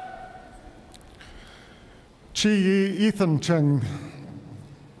 Chi Yi Ethan Cheng,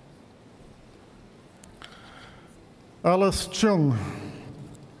 Alice Chung,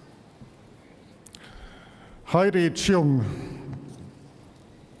 Heidi Chung,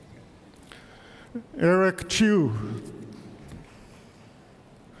 Eric Chu,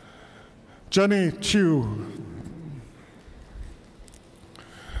 Jenny Chu,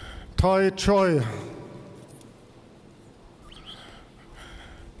 Tai Choi,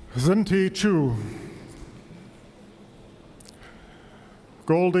 Zinti Chu,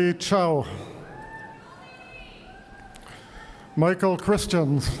 Goldie Chow, Michael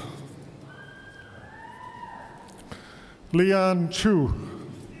Christians, Leanne Chu,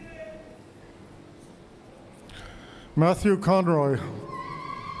 Matthew Conroy,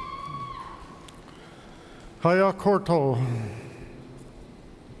 Haya Corto,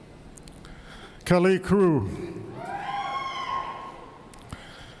 Kelly Crew,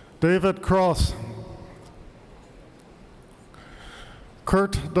 David Cross,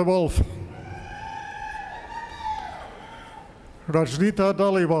 Kurt DeWolf, Rajnita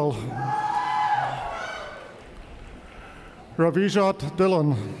Dhaliwal, Ravijat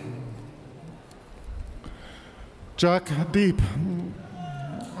Dillon, Jack Deep,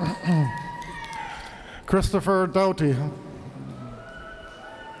 Christopher Doughty,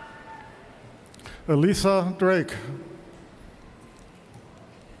 Elisa Drake,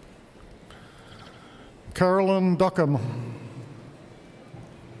 Carolyn Duckham,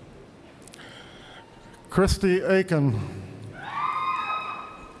 Christy Aiken,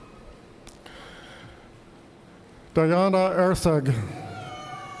 Diana Erseg,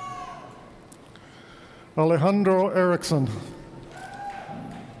 Alejandro Erickson,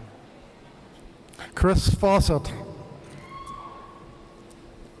 Chris Fawcett,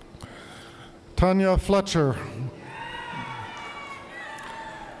 Tanya Fletcher,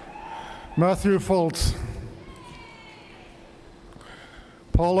 Matthew Foltz,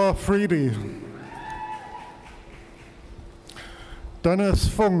 Paula Freedy, Dennis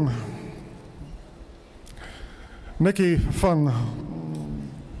Fung, Nikki Fung,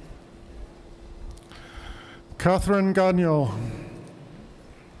 Catherine Gagnon,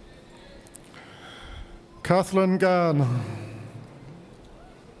 Kathleen Gann,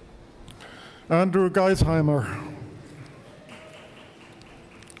 Andrew Geisheimer,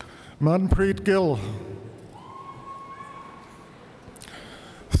 Manpreet Gill,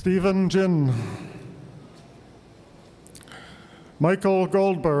 Stephen Jin, Michael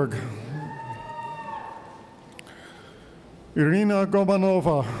Goldberg, Irina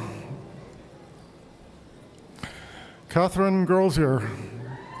Gomanova, Catherine Grosier,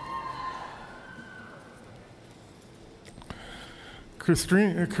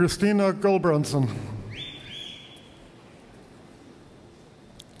 Christina Gulbrandsen,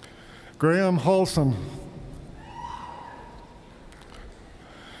 Graham Halson,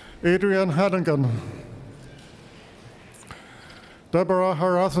 Adrian Hannigan, Deborah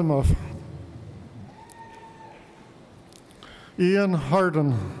Harasimov, Ian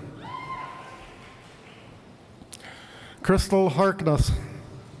Harden, Crystal Harkness,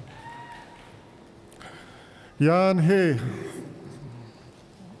 Jan Hay,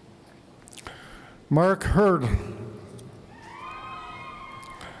 Mark Hurd,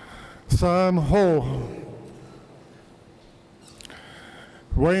 Sam Ho,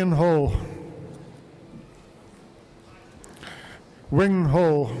 Wayne Ho, Wing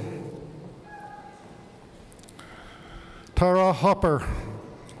Ho, Tara Hopper,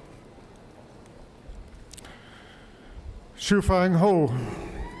 Shufang Ho,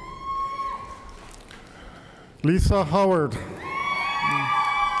 Lisa Howard,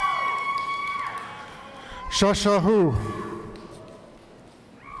 Shasha Hu,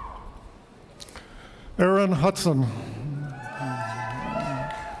 Aaron Hudson,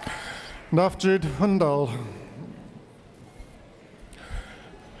 Navjit Hundal,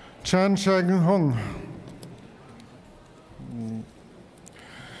 Chan Sheng Hung,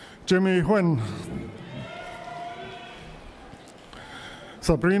 Jimmy Huynh,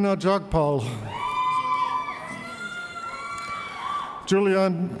 Sabrina Jagpal,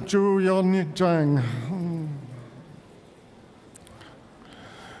 Julian Jang,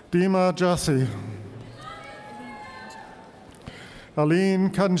 Dima Jassi, Aline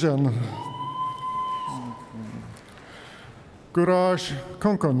Kanjan, Guraj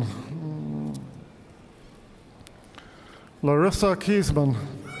Kunkun, Larissa Kiesman,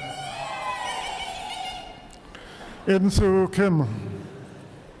 Insu Kim,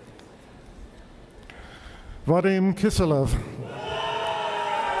 Vadim Kiselev,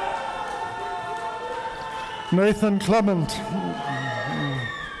 Nathan Clement,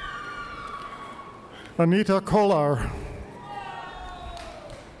 Anita Kolar,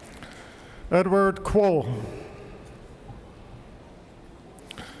 Edward Quo,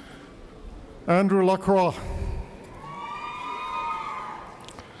 Andrew Lacroix,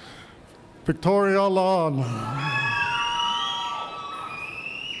 Victoria Lawn,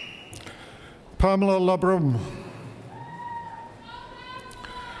 Pamela Labrum,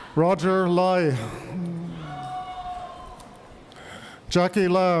 Roger Lai, Jackie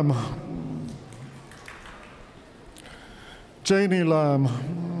Lamb, Janie Lamb,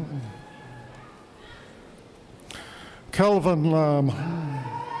 Kelvin Lamb,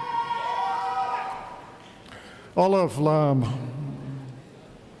 Olive Lamb,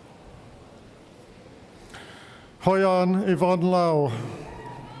 Hoyan Yvonne Lau,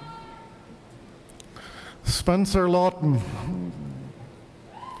 Spencer Lawton,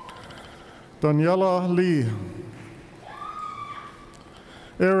 Daniela Lee,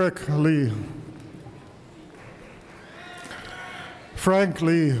 Eric Lee, Frank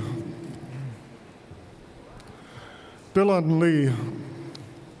Lee, Dylan Lee,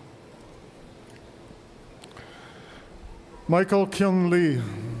 Michael Kyung Lee,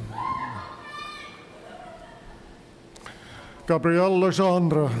 Gabrielle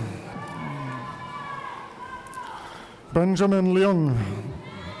Legendre, Benjamin Leung,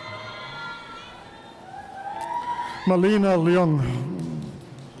 Malina Leung,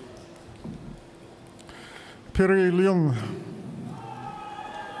 Piri Leung,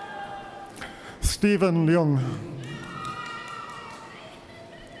 Stephen Leung,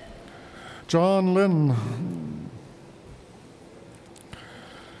 John Lin,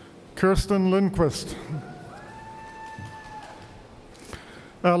 Kirsten Lindquist,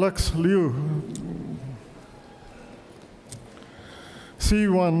 Alex Liu,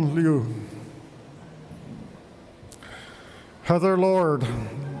 Siwan Liu, Heather Lord,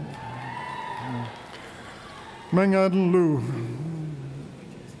 Mengan Lu,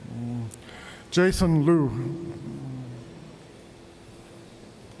 Jason Lu,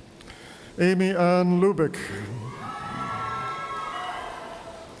 Amy Ann Lubick,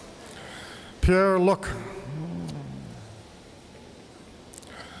 Pierre Luck,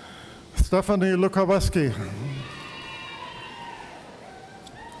 Stephanie Lukaweski,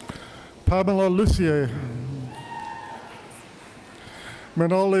 Pamela Lucier,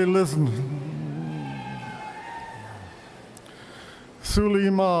 Manoli Listen, Suli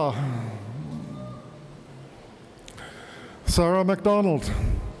Ma, Sarah MacDonald,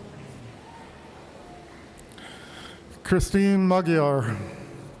 Christine Magyar,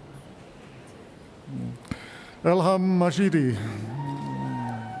 Elham Majidi,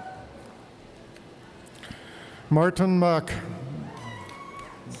 Martin Mack,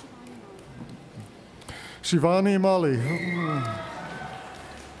 Shivani Mali,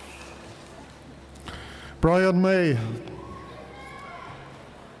 Brian May,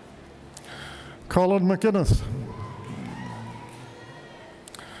 Colin McInnes,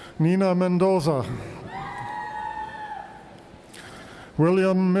 Nina Mendoza,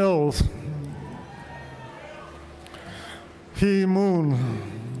 William Mills, Hee Moon,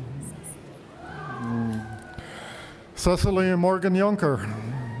 Cecily Morgan Yunker,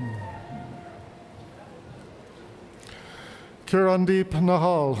 Kirandeep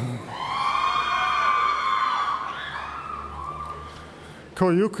Nahal,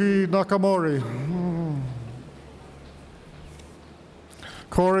 Koyuki Nakamori,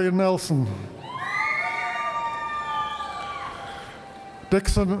 Corey Nelson,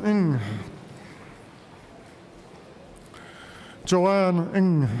 Dixon Ng, Joanne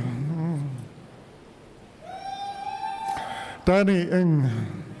Ng, Danny Ng,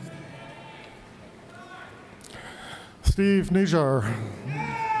 Steve Nijar,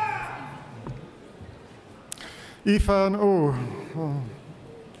 Ifan O,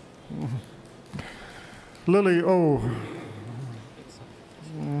 Lily O,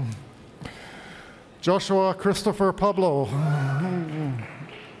 Joshua Christopher Pablo,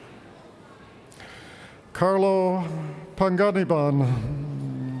 Carlo Panganiban,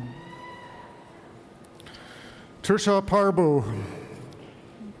 Trisha Parbu,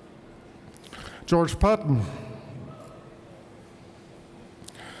 George Patton,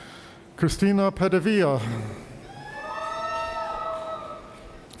 Christina Pedavia,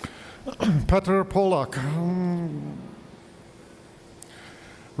 Petr Polak,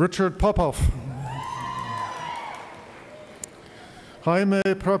 Richard Popov, Jaime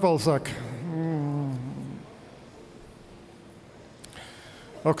Prevalzak,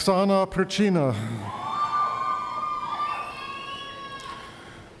 Oksana Prachina,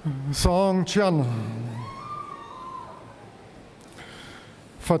 Song Chen,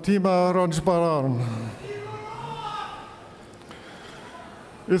 Fatima Rajbaran,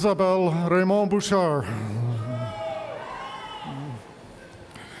 Isabel Raymond Bouchard,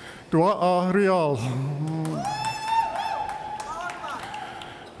 Dua Rial,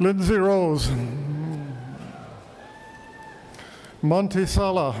 Lindsay Rose, Monty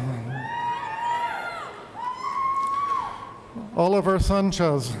Sala, Oliver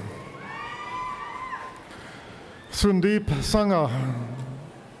Sanchez, Sundeep Sangha,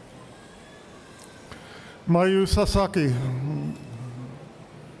 Mayu Sasaki,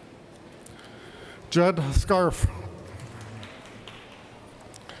 Jed Scarf,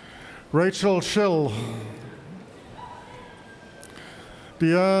 Rachel Schill,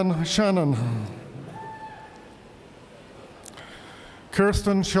 Deanne Shannon,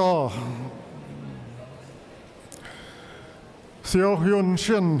 Kirsten Shaw, Seo Hyun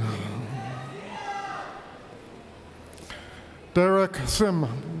Shin, Derek Sim,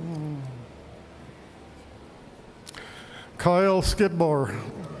 Kyle Skidmore,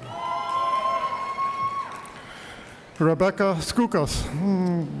 Rebecca Skukas,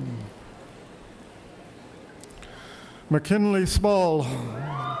 McKinley Small,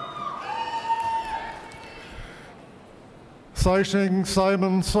 Saishing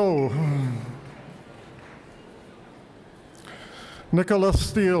Simon So, Nicholas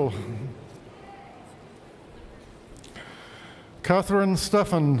Steele, Catherine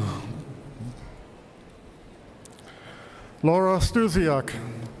Stephan, Laura Stuziak,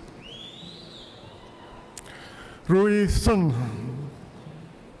 Rui Sun,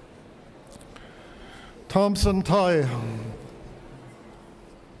 Thompson Tai,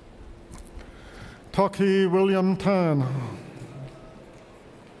 Toki William Tan,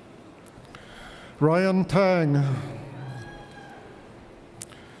 Ryan Tang,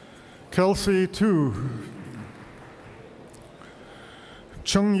 Kelsey Tu,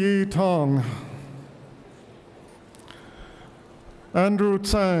 Chung Yi Tong, Andrew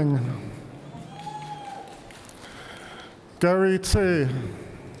Tsang, Gary Tse,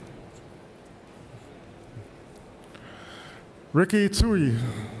 Ricky Tsui,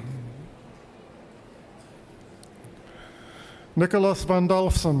 Nicholas Van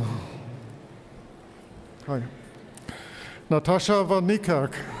Dalfsen, hi. Natasha Van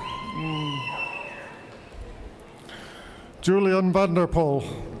Niekerk, Julian Vanderpool,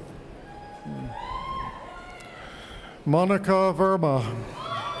 Monica Verma,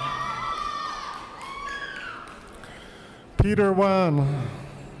 Peter Wan,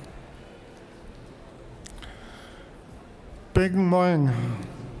 Bing Wang,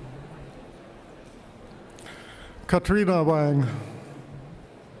 Katrina Wang,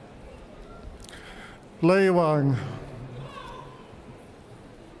 Lei Wang,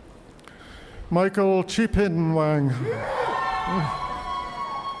 Michael Chipin Wang,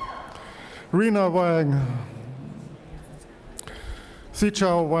 Rina Wang,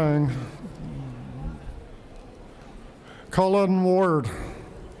 Sichao Wang, Colin Ward,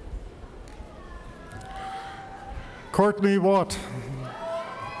 Courtney Watt,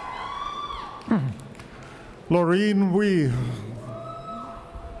 Laureen Wee,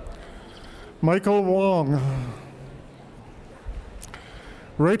 Michael Wong,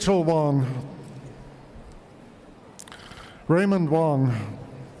 Rachel Wong, Raymond Wong,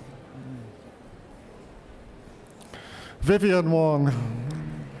 Vivian Wong,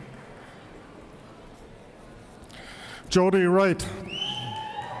 Jody Wright,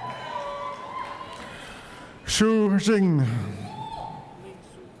 Shu Jing,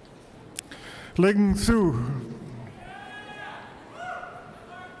 Ling Su,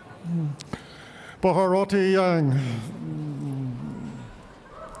 Bharati Yang,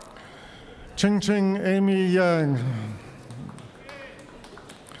 Ching Ching Amy Yang,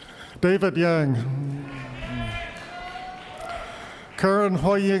 David Yang, Karen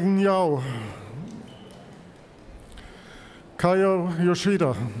Hoying Yao, Kayo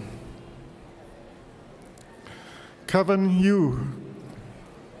Yoshida, Kevin Yu,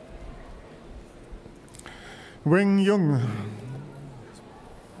 Wing Yung,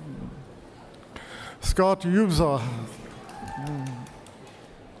 Scott Yuza,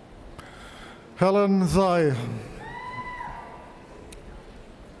 Helen Zai,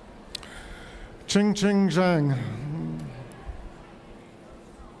 Ching Ching Zhang,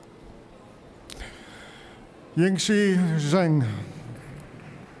 Yingxi Zheng,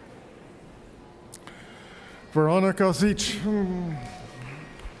 Veronica Zich,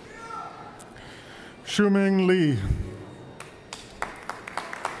 Shuming Li,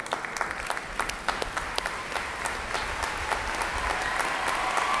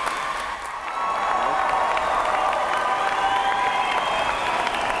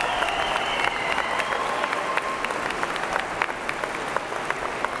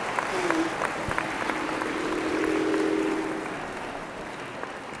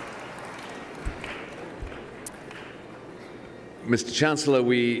 Mr. Chancellor,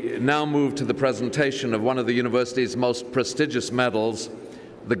 we now move to the presentation of one of the university's most prestigious medals,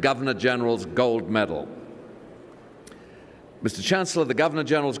 the Governor-General's Gold Medal. Mr. Chancellor, the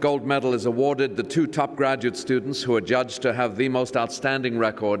Governor-General's Gold Medal is awarded the 2 top graduate students who are judged to have the most outstanding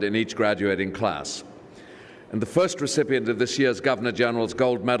record in each graduating class. And the first recipient of this year's Governor-General's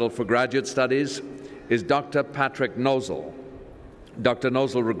Gold Medal for Graduate Studies is Dr. Patrick Nozel. Dr.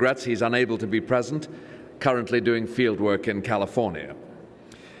 Nozel regrets he's unable to be present, currently doing fieldwork in California.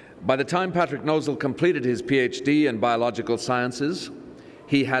 By the time Patrick Nozel completed his PhD in biological sciences,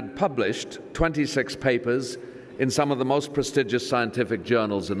 he had published 26 papers in some of the most prestigious scientific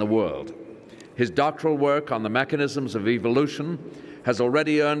journals in the world. His doctoral work on the mechanisms of evolution has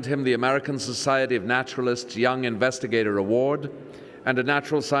already earned him the American Society of Naturalists Young Investigator Award and a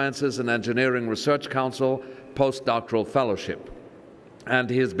Natural Sciences and Engineering Research Council postdoctoral fellowship. And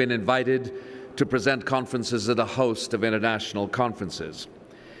he has been invited to present conferences at a host of international conferences.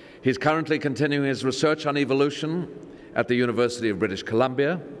 He's currently continuing his research on evolution at the University of British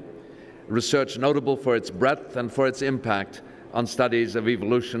Columbia, research notable for its breadth and for its impact on studies of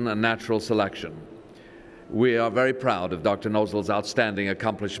evolution and natural selection. We are very proud of Dr. Nozel's outstanding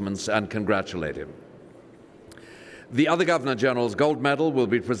accomplishments and congratulate him. The other Governor-General's Gold Medal will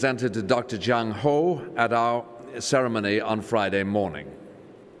be presented to Dr. Jiang Ho at our ceremony on Friday morning.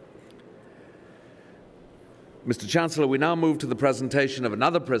 Mr. Chancellor, we now move to the presentation of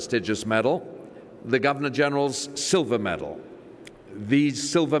another prestigious medal, the Governor-General's Silver Medal. These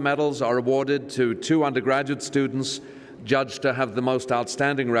silver medals are awarded to 2 undergraduate students judged to have the most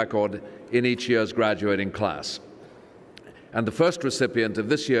outstanding record in each year's graduating class. And the first recipient of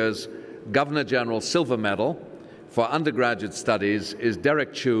this year's Governor-General Silver Medal for undergraduate studies is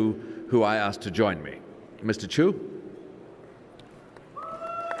Derek Chu, who I ask to join me. Mr. Chu?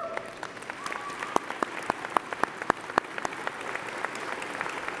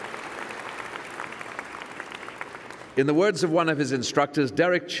 In the words of one of his instructors,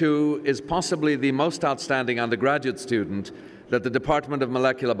 Derek Chu is possibly the most outstanding undergraduate student that the Department of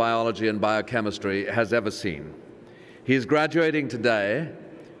Molecular Biology and Biochemistry has ever seen. He is graduating today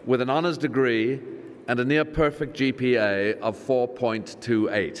with an honors degree and a near-perfect GPA of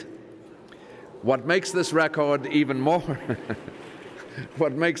 4.28. What makes this record even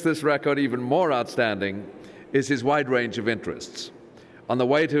more outstanding is his wide range of interests. On the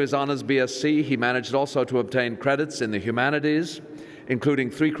way to his honors BSc, he managed also to obtain credits in the humanities,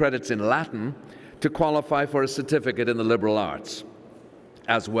 including 3 credits in Latin, to qualify for a certificate in the liberal arts.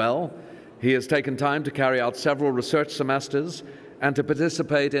 As well, he has taken time to carry out several research semesters and to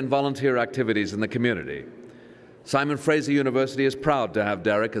participate in volunteer activities in the community. Simon Fraser University is proud to have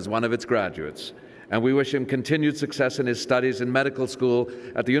Derek as one of its graduates, and we wish him continued success in his studies in medical school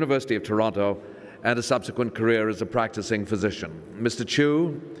at the University of Toronto and a subsequent career as a practicing physician. Mr.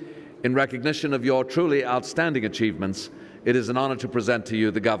 Chu, in recognition of your truly outstanding achievements, it is an honor to present to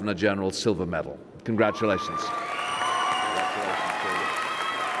you the Governor General's Silver Medal. Congratulations. There's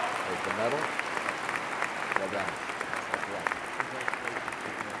the medal. Well done.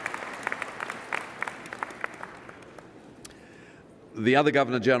 The other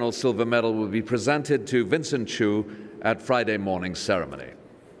Governor General's Silver Medal will be presented to Vincent Chu at Friday morning's ceremony.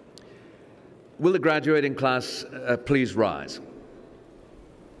 Will the graduating class please rise?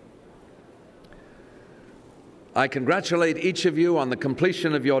 I congratulate each of you on the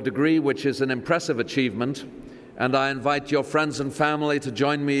completion of your degree, which is an impressive achievement, and I invite your friends and family to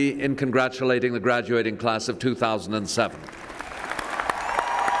join me in congratulating the graduating class of 2007.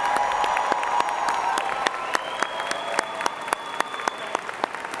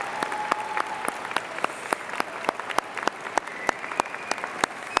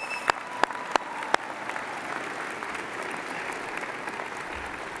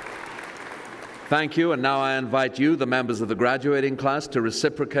 Thank you, and now I invite you, the members of the graduating class, to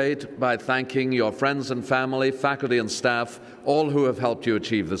reciprocate by thanking your friends and family, faculty and staff, all who have helped you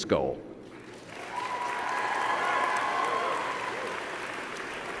achieve this goal.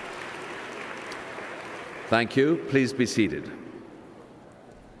 Thank you. Please be seated.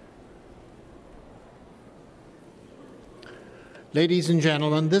 Ladies and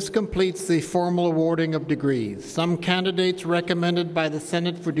gentlemen, this completes the formal awarding of degrees. Some candidates recommended by the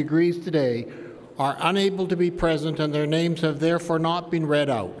Senate for degrees today are unable to be present, and their names have therefore not been read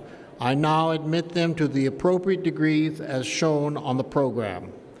out. I now admit them to the appropriate degrees as shown on the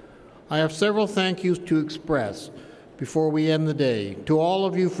program. I have several thank yous to express before we end the day. To all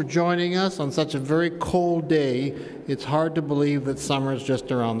of you for joining us on such a very cold day, it's hard to believe that summer is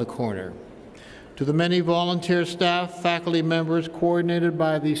just around the corner. To the many volunteer staff, faculty members coordinated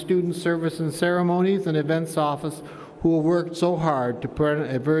by the Student Service and Ceremonies and Events Office who have worked so hard to put on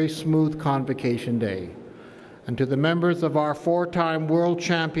a very smooth Convocation Day. And to the members of our 4-time world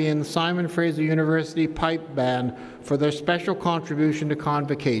champion Simon Fraser University Pipe Band for their special contribution to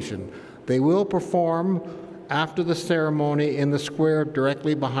Convocation. They will perform after the ceremony in the square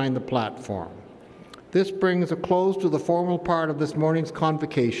directly behind the platform. This brings a close to the formal part of this morning's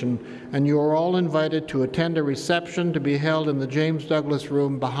Convocation, and you are all invited to attend a reception to be held in the James Douglas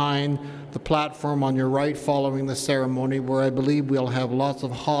Room behind the platform on your right following the ceremony, where I believe we'll have lots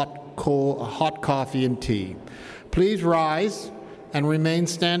of hot coffee and tea. Please rise and remain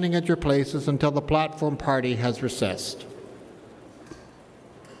standing at your places until the platform party has recessed.